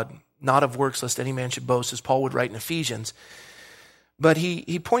gift of God, not of works, lest any man should boast, as Paul would write in Ephesians. But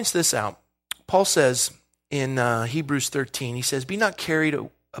he points this out. Paul says in Hebrews 13, he says, be not carried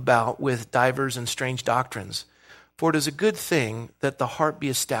about with divers and strange doctrines, for it is a good thing that the heart be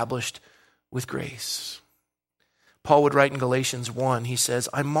established with grace. Paul would write in Galatians 1, he says,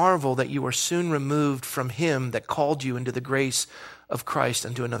 I marvel that you are soon removed from him that called you into the grace of Christ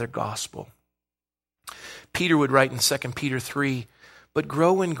unto another gospel. Peter would write in 2 Peter 3, but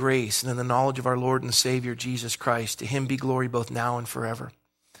grow in grace and in the knowledge of our Lord and Savior Jesus Christ. To him be glory both now and forever.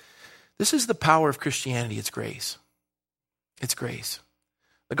 This is the power of Christianity. It's grace. It's grace.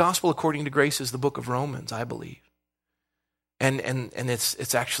 The gospel according to grace is the book of Romans, I believe. And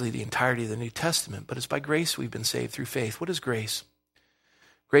it's actually the entirety of the New Testament, but it's by grace we've been saved through faith. What is grace?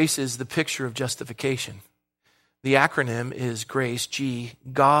 Grace is the picture of justification. The acronym is GRACE, G,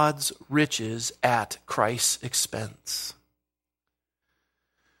 God's riches at Christ's expense.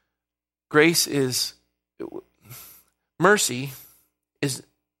 Grace is, mercy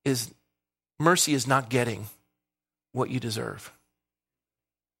is not getting what you deserve.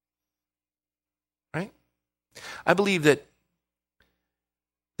 Right? I believe that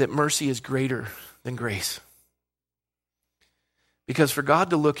mercy is greater than grace. Because for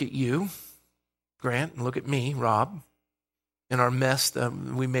God to look at you, Grant, and look at me, Rob, and our mess that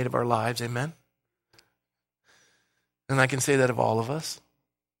we made of our lives, amen? And I can say that of all of us.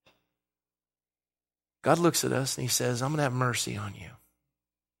 God looks at us and he says, I'm going to have mercy on you.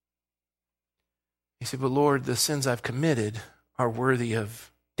 He said, but Lord, the sins I've committed are worthy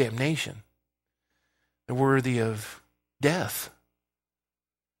of damnation. They're worthy of death.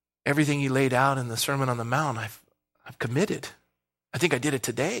 Everything you laid out in the Sermon on the Mount, I've committed. I think I did it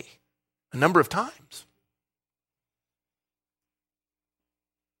today a number of times.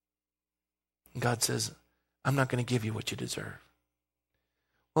 And God says, I'm not going to give you what you deserve.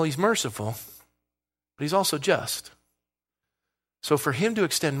 Well, he's merciful, but he's also just. So for him to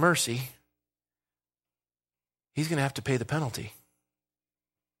extend mercy, he's going to have to pay the penalty.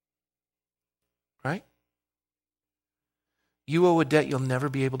 Right? You owe a debt you'll never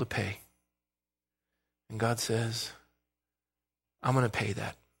be able to pay. And God says, I'm going to pay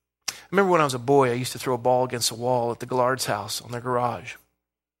that. I remember when I was a boy, I used to throw a ball against a wall at the Gallard's house on their garage,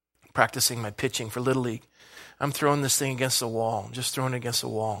 practicing my pitching for Little League. I'm throwing this thing against the wall, just throwing it against the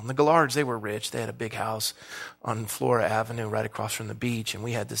wall. And the Gallards, they were rich. They had a big house on Flora Avenue right across from the beach. And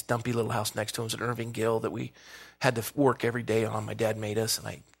we had this dumpy little house next to us at Irving Gill that we had to work every day on. My dad made us, and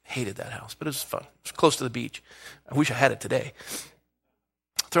I hated that house, but it was fun. It was close to the beach. I wish I had it today.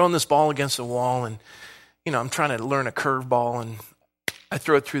 Throwing this ball against the wall, and, I'm trying to learn a curve ball, and I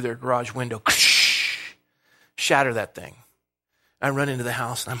throw it through their garage window. Shatter that thing. I run into the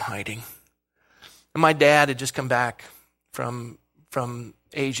house, and I'm hiding. And my dad had just come back from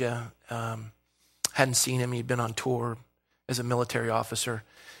Asia. Hadn't seen him. He'd been on tour as a military officer.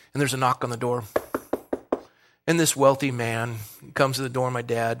 And there's a knock on the door. And this wealthy man comes to the door. My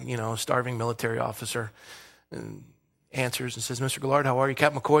dad, starving military officer, and answers and says, Mr. Gallard, how are you?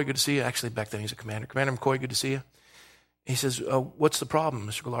 Captain McCoy, good to see you. Actually, back then he's a commander. Commander McCoy, good to see you. He says, what's the problem,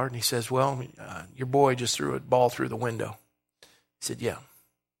 Mr. Gallard? And he says, well, your boy just threw a ball through the window. He said, yeah,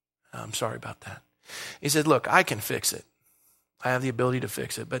 I'm sorry about that. He said, look, I can fix it. I have the ability to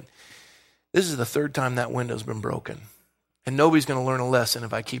fix it. But this is the third time that window's been broken. And nobody's going to learn a lesson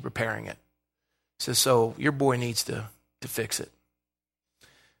if I keep repairing it. He says, so your boy needs to fix it.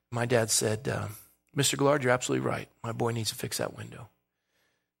 My dad said, Mr. Gallard, you're absolutely right. My boy needs to fix that window.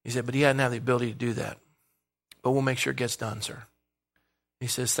 He said, but he hadn't had the ability to do that. But we'll make sure it gets done, sir. He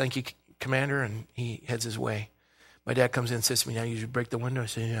says, thank you, Commander, and he heads his way. My dad comes in and says to me, now you break the window? I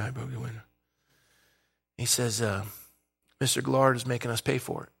say, yeah, I broke the window. He says, Mr. Gillard is making us pay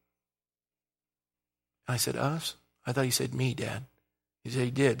for it. And I said, us? I thought he said me, Dad. He said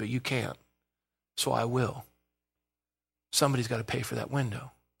he did, but you can't. So I will. Somebody's got to pay for that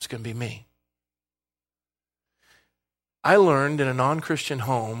window. It's going to be me. I learned in a non-Christian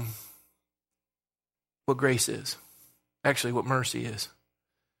home what grace is. Actually, what mercy is.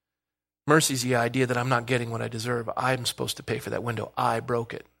 Mercy is the idea that I'm not getting what I deserve. I'm supposed to pay for that window. I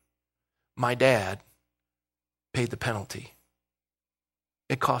broke it. My dad paid the penalty.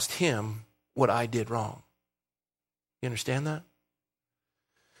 It cost him what I did wrong. You understand that?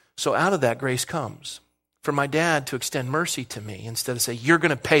 So out of that, grace comes. For my dad to extend mercy to me instead of say, you're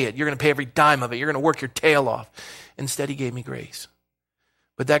going to pay it. You're going to pay every dime of it. You're going to work your tail off. Instead, he gave me grace.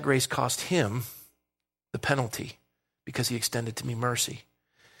 But that grace cost him the penalty because he extended to me mercy.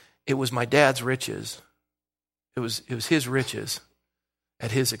 It was my dad's riches. It was his riches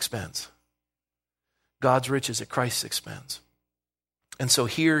at his expense. God's riches at Christ's expense. And so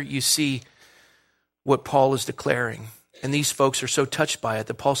here you see what Paul is declaring. And these folks are so touched by it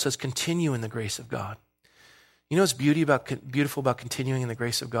that Paul says, continue in the grace of God. You know what's beautiful about continuing in the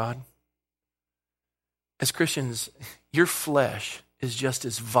grace of God? As Christians, your flesh is just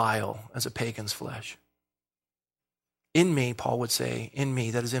as vile as a pagan's flesh. In me, Paul would say, in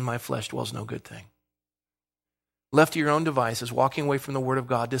me, that is in my flesh, dwells no good thing. Left to your own devices, walking away from the word of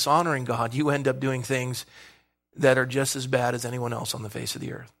God, dishonoring God, you end up doing things that are just as bad as anyone else on the face of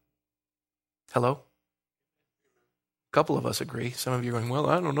the earth. Hello? A couple of us agree. Some of you are going, well,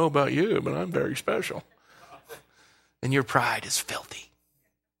 I don't know about you, but I'm very special. And your pride is filthy.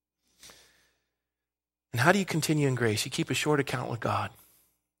 And how do you continue in grace? You keep a short account with God.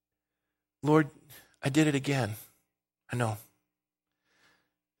 Lord, I did it again. I know.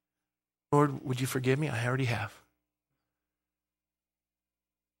 Lord, would you forgive me? I already have.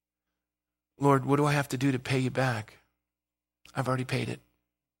 Lord, what do I have to do to pay you back? I've already paid it.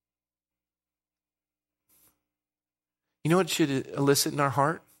 You know what should elicit in our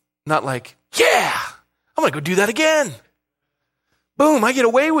heart? Not like, yeah, I'm going to go do that again. Boom, I get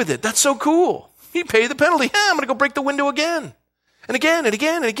away with it. That's so cool. He paid the penalty. Yeah, I'm going to go break the window again. And again and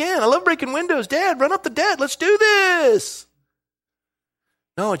again and again. I love breaking windows. Dad, run up the debt. Let's do this.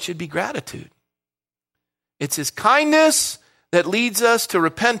 No, it should be gratitude. It's his kindness that leads us to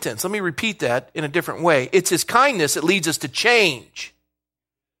repentance. Let me repeat that in a different way. It's his kindness that leads us to change.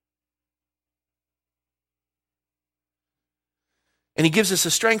 And he gives us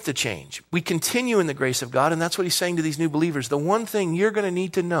the strength to change. We continue in the grace of God, and that's what he's saying to these new believers. The one thing you're going to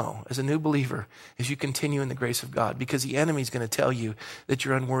need to know as a new believer is you continue in the grace of God, because the enemy's going to tell you that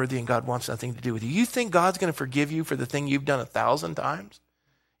you're unworthy and God wants nothing to do with you. You think God's going to forgive you for the thing you've done 1,000 times?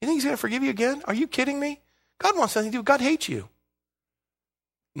 You think he's going to forgive you again? Are you kidding me? God wants nothing to do with you. God hates you.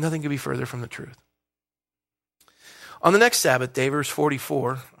 Nothing could be further from the truth. On the next Sabbath day, verse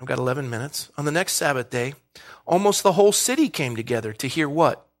 44, I've got 11 minutes. On the next Sabbath day, almost the whole city came together to hear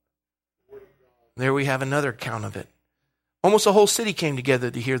what? There we have another account of it. Almost the whole city came together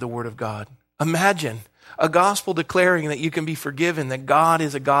to hear the word of God. Imagine a gospel declaring that you can be forgiven, that God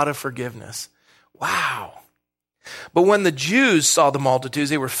is a God of forgiveness. Wow. But when the Jews saw the multitudes,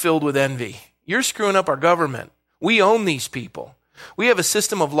 they were filled with envy. You're screwing up our government. We own these people. We have a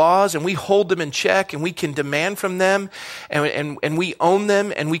system of laws and we hold them in check and we can demand from them and we own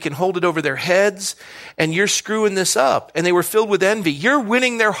them and we can hold it over their heads, and you're screwing this up. And they were filled with envy. You're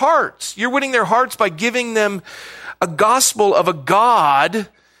winning their hearts. You're winning their hearts by giving them a gospel of a God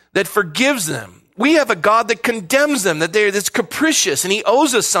that forgives them. We have a God that condemns them, that's capricious, and he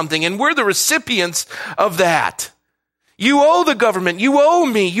owes us something, and we're the recipients of that. You owe the government. You owe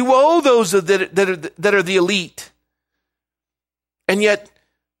me. You owe those that are the elite. And yet,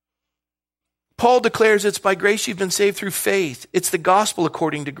 Paul declares it's by grace you've been saved through faith. It's the gospel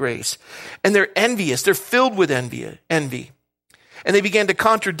according to grace. And they're envious. They're filled with envy. And they began to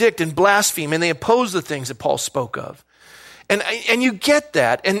contradict and blaspheme, and they oppose the things that Paul spoke of. And you get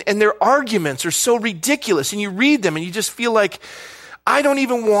that. And their arguments are so ridiculous. And you read them and you just feel like, I don't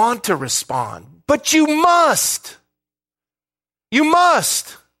even want to respond. But you must. You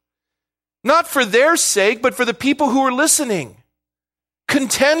must. Not for their sake, but for the people who are listening.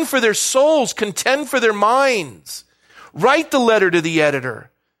 Contend for their souls. Contend for their minds. Write the letter to the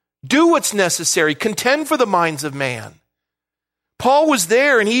editor. Do what's necessary. Contend for the minds of man. Paul was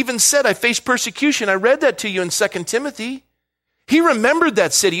there and he even said, I faced persecution. I read that to you in 2 Timothy. He remembered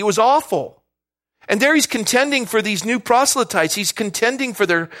that city. It was awful. And there he's contending for these new proselytes. He's contending for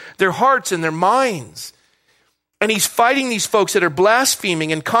their hearts and their minds. And he's fighting these folks that are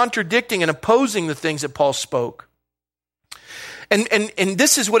blaspheming and contradicting and opposing the things that Paul spoke. And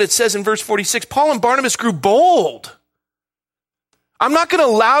this is what it says in verse 46. Paul and Barnabas grew bold. I'm not going to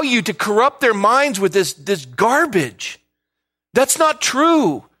allow you to corrupt their minds with this garbage. That's not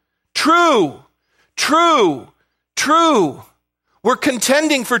true. True. We're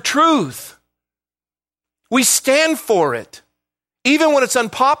contending for truth. We stand for it, even when it's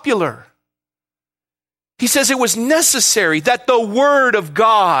unpopular. He says it was necessary that the word of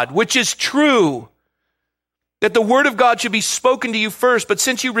God, which is true, that the word of God should be spoken to you first. But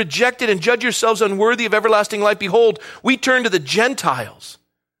since you reject it and judge yourselves unworthy of everlasting life, behold, we turn to the Gentiles.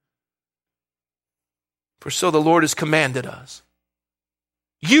 For so the Lord has commanded us.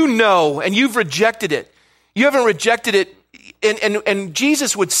 You know, and you've rejected it. You haven't rejected it. And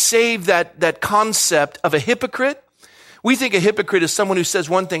Jesus would save that concept of a hypocrite. We think a hypocrite is someone who says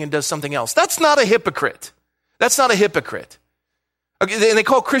one thing and does something else. That's not a hypocrite. That's not a hypocrite. Okay, and they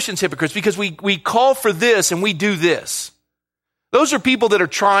call Christians hypocrites because we call for this and we do this. Those are people that are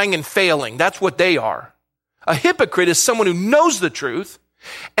trying and failing. That's what they are. A hypocrite is someone who knows the truth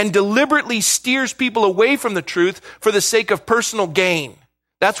and deliberately steers people away from the truth for the sake of personal gain.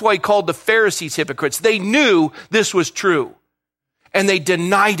 That's why he called the Pharisees hypocrites. They knew this was true, and they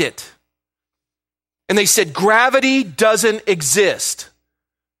denied it. And they said, gravity doesn't exist.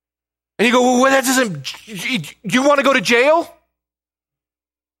 And you go, well, that doesn't, you want to go to jail?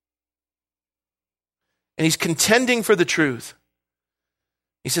 And he's contending for the truth.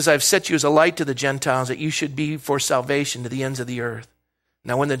 He says, I've set you as a light to the Gentiles, that you should be for salvation to the ends of the earth.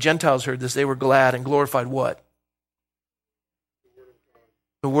 Now, when the Gentiles heard this, they were glad and glorified what?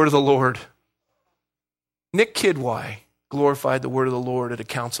 The word of the Lord. Nick Kidwai glorified the word of the Lord at a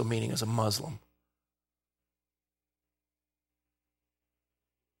council meeting as a Muslim.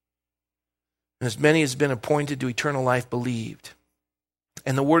 And as many as been appointed to eternal life believed.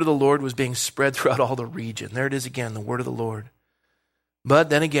 And the word of the Lord was being spread throughout all the region. There it is again, the word of the Lord.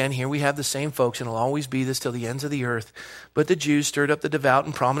 But then again, here we have the same folks, and it'll always be this till the ends of the earth. But the Jews stirred up the devout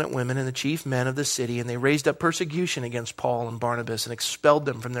and prominent women and the chief men of the city, and they raised up persecution against Paul and Barnabas and expelled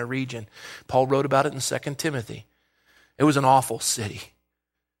them from their region. Paul wrote about it in 2 Timothy. It was an awful city,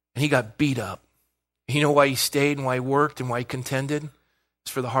 and he got beat up. You know why he stayed and why he worked and why he contended?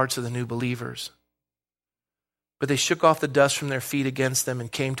 It's for the hearts of the new believers. But they shook off the dust from their feet against them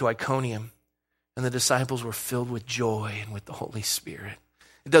and came to Iconium. And the disciples were filled with joy and with the Holy Spirit.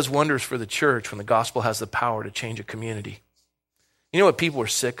 It does wonders for the church when the gospel has the power to change a community. You know what people are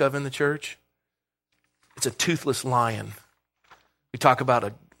sick of in the church? It's a toothless lion. We talk about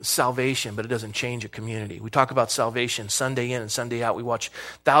a salvation, but it doesn't change a community. We talk about salvation Sunday in and Sunday out. We watch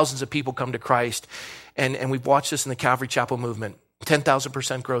thousands of people come to Christ. And we've watched this in the Calvary Chapel movement.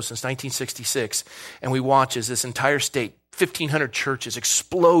 10,000% growth since 1966. And we watch as this entire state, 1,500 churches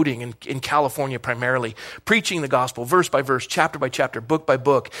exploding in California primarily, preaching the gospel verse by verse, chapter by chapter, book by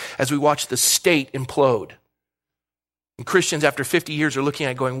book, as we watch the state implode. And Christians after 50 years are looking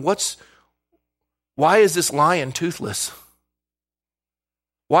at it going, why is this lion toothless?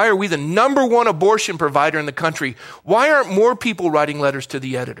 Why are we the number one abortion provider in the country? Why aren't more people writing letters to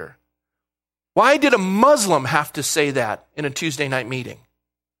the editor? Why did a Muslim have to say that in a Tuesday night meeting?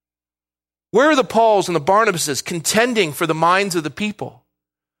 Where are the Pauls and the Barnabases contending for the minds of the people?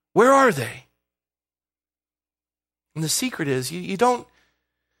 Where are they? And the secret is you don't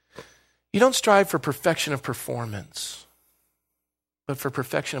strive for perfection of performance, but for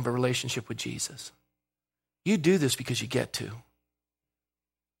perfection of a relationship with Jesus. You do this because you get to.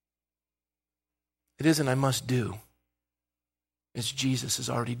 It isn't I must do. It's Jesus has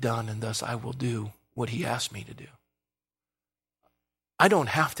already done, and thus I will do what he asked me to do. I don't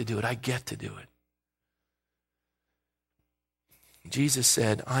have to do it. I get to do it. Jesus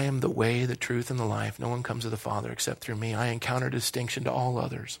said, I am the way, the truth, and the life. No one comes to the Father except through me. I encounter distinction to all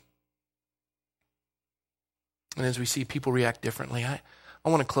others. And as we see people react differently, I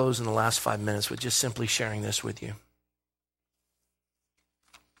want to close in the last 5 minutes with just simply sharing this with you.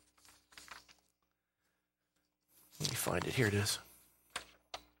 Let me find it. Here it is.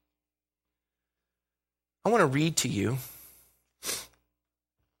 I want to read to you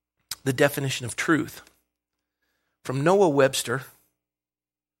the definition of truth from Noah Webster,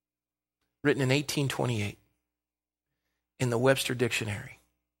 written in 1828 in the Webster Dictionary.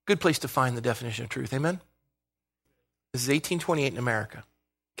 Good place to find the definition of truth. Amen? This is 1828 in America.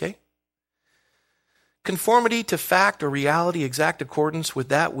 Okay? Conformity to fact or reality, exact accordance with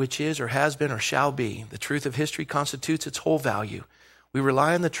that which is or has been or shall be. The truth of history constitutes its whole value. We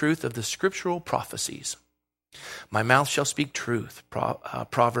rely on the truth of the scriptural prophecies. My mouth shall speak truth,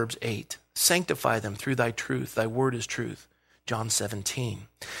 Proverbs 8. Sanctify them through thy truth. Thy word is truth, John 17.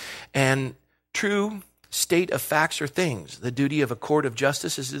 And true state of facts or things. The duty of a court of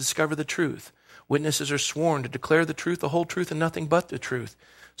justice is to discover the truth. Witnesses are sworn to declare the truth, the whole truth, and nothing but the truth.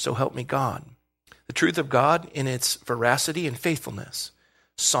 So help me God. The truth of God in its veracity and faithfulness.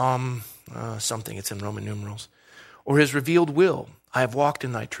 Psalm something, it's in Roman numerals. Or his revealed will. I have walked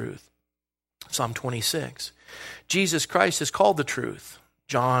in thy truth. Psalm 26. Jesus Christ is called the truth.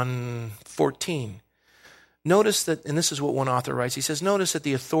 John 14. Notice that, and this is what one author writes, he says, notice that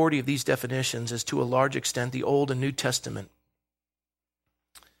the authority of these definitions is to a large extent the Old and New Testament.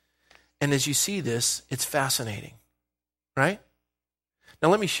 And as you see this, it's fascinating, right? Now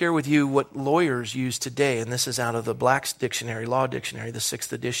let me share with you what lawyers use today, and this is out of the Black's Dictionary, Law Dictionary, the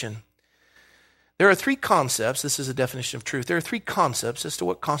 6th edition. There are three concepts, this is a definition of truth, there are three concepts as to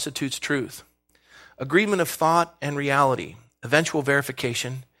what constitutes truth. Agreement of thought and reality, eventual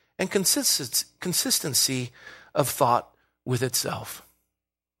verification, and consistency of thought with itself.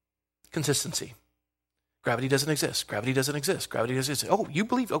 Consistency. Gravity doesn't exist. Gravity doesn't exist. Gravity doesn't exist. Oh, you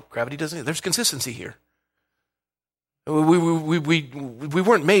believe? Oh, gravity doesn't exist. There's consistency here. We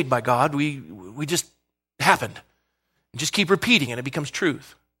weren't made by God. We just happened. And just keep repeating it. It becomes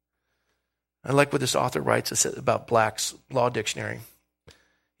truth. I like what this author writes about Black's Law Dictionary.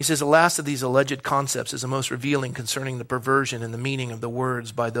 He says, the last of these alleged concepts is the most revealing concerning the perversion and the meaning of the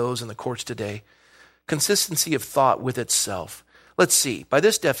words by those in the courts today. Consistency of thought with itself. Let's see. By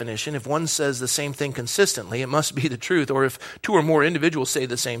this definition, if one says the same thing consistently, it must be the truth. Or if two or more individuals say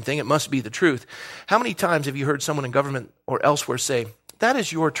the same thing, it must be the truth. How many times have you heard someone in government or elsewhere say, that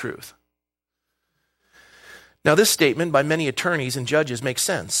is your truth? Now, this statement by many attorneys and judges makes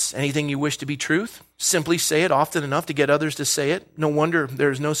sense. Anything you wish to be truth, simply say it often enough to get others to say it. No wonder there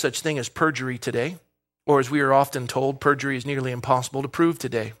is no such thing as perjury today. Or as we are often told, perjury is nearly impossible to prove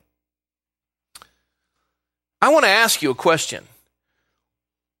today. I want to ask you a question.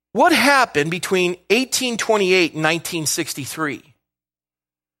 What happened between 1828 and 1963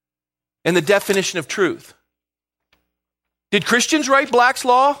 in the definition of truth? Did Christians write Black's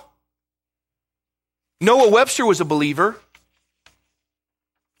Law? Noah Webster was a believer.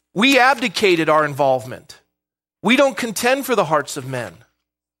 We abdicated our involvement. We don't contend for the hearts of men.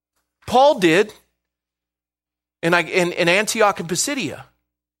 Paul did in Antioch and Pisidia.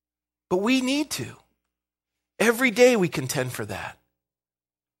 But we need to. Every day we contend for that.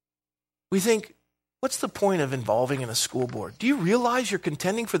 We think, what's the point of involving in a school board? Do you realize you're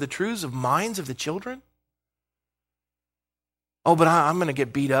contending for the truths of minds of the children? Oh, but I'm going to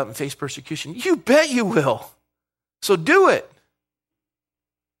get beat up and face persecution. You bet you will. So do it.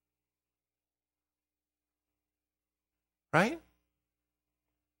 Right?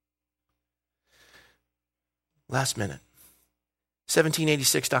 Last minute.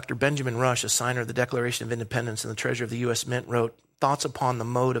 1786, Dr. Benjamin Rush, a signer of the Declaration of Independence and the treasurer of the U.S. Mint, wrote, Thoughts upon the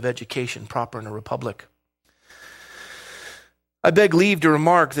mode of education proper in a republic. I beg leave to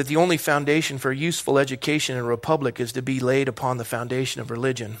remark that the only foundation for a useful education in a republic is to be laid upon the foundation of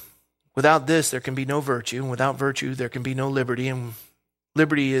religion. Without this, there can be no virtue, and without virtue, there can be no liberty, and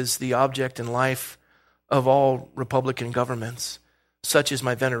liberty is the object in life of all republican governments. Such is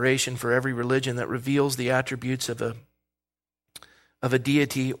my veneration for every religion that reveals the attributes of a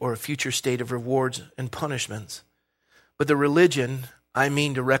deity or a future state of rewards and punishments. But the religion I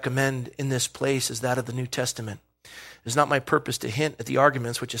mean to recommend in this place is that of the New Testament. It is not my purpose to hint at the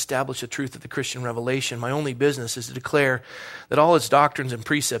arguments which establish the truth of the Christian revelation. My only business is to declare that all its doctrines and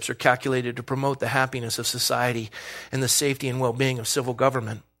precepts are calculated to promote the happiness of society and the safety and well-being of civil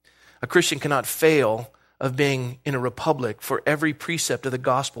government. A Christian cannot fail of being in a republic, for every precept of the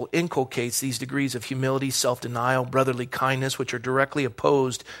gospel inculcates these degrees of humility, self-denial, brotherly kindness, which are directly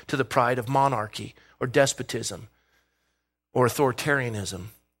opposed to the pride of monarchy or despotism or authoritarianism.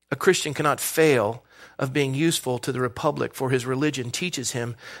 A Christian cannot fail of being useful to the republic, for his religion teaches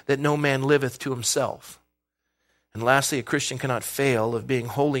him that no man liveth to himself. And lastly, a Christian cannot fail of being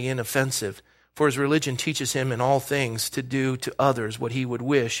wholly inoffensive, for his religion teaches him in all things to do to others what he would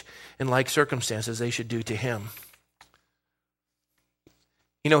wish in like circumstances they should do to him.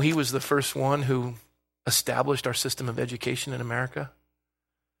 You know, he was the first one who established our system of education in America.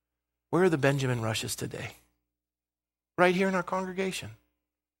 Where are the Benjamin Rushes today? Right here in our congregation.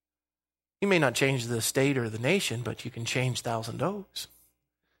 You may not change the state or the nation, but you can change Thousand Oaks.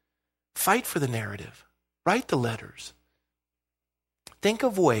 Fight for the narrative. Write the letters. Think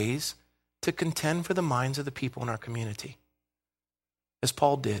of ways to contend for the minds of the people in our community, as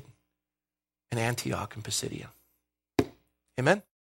Paul did in Antioch and Pisidia. Amen?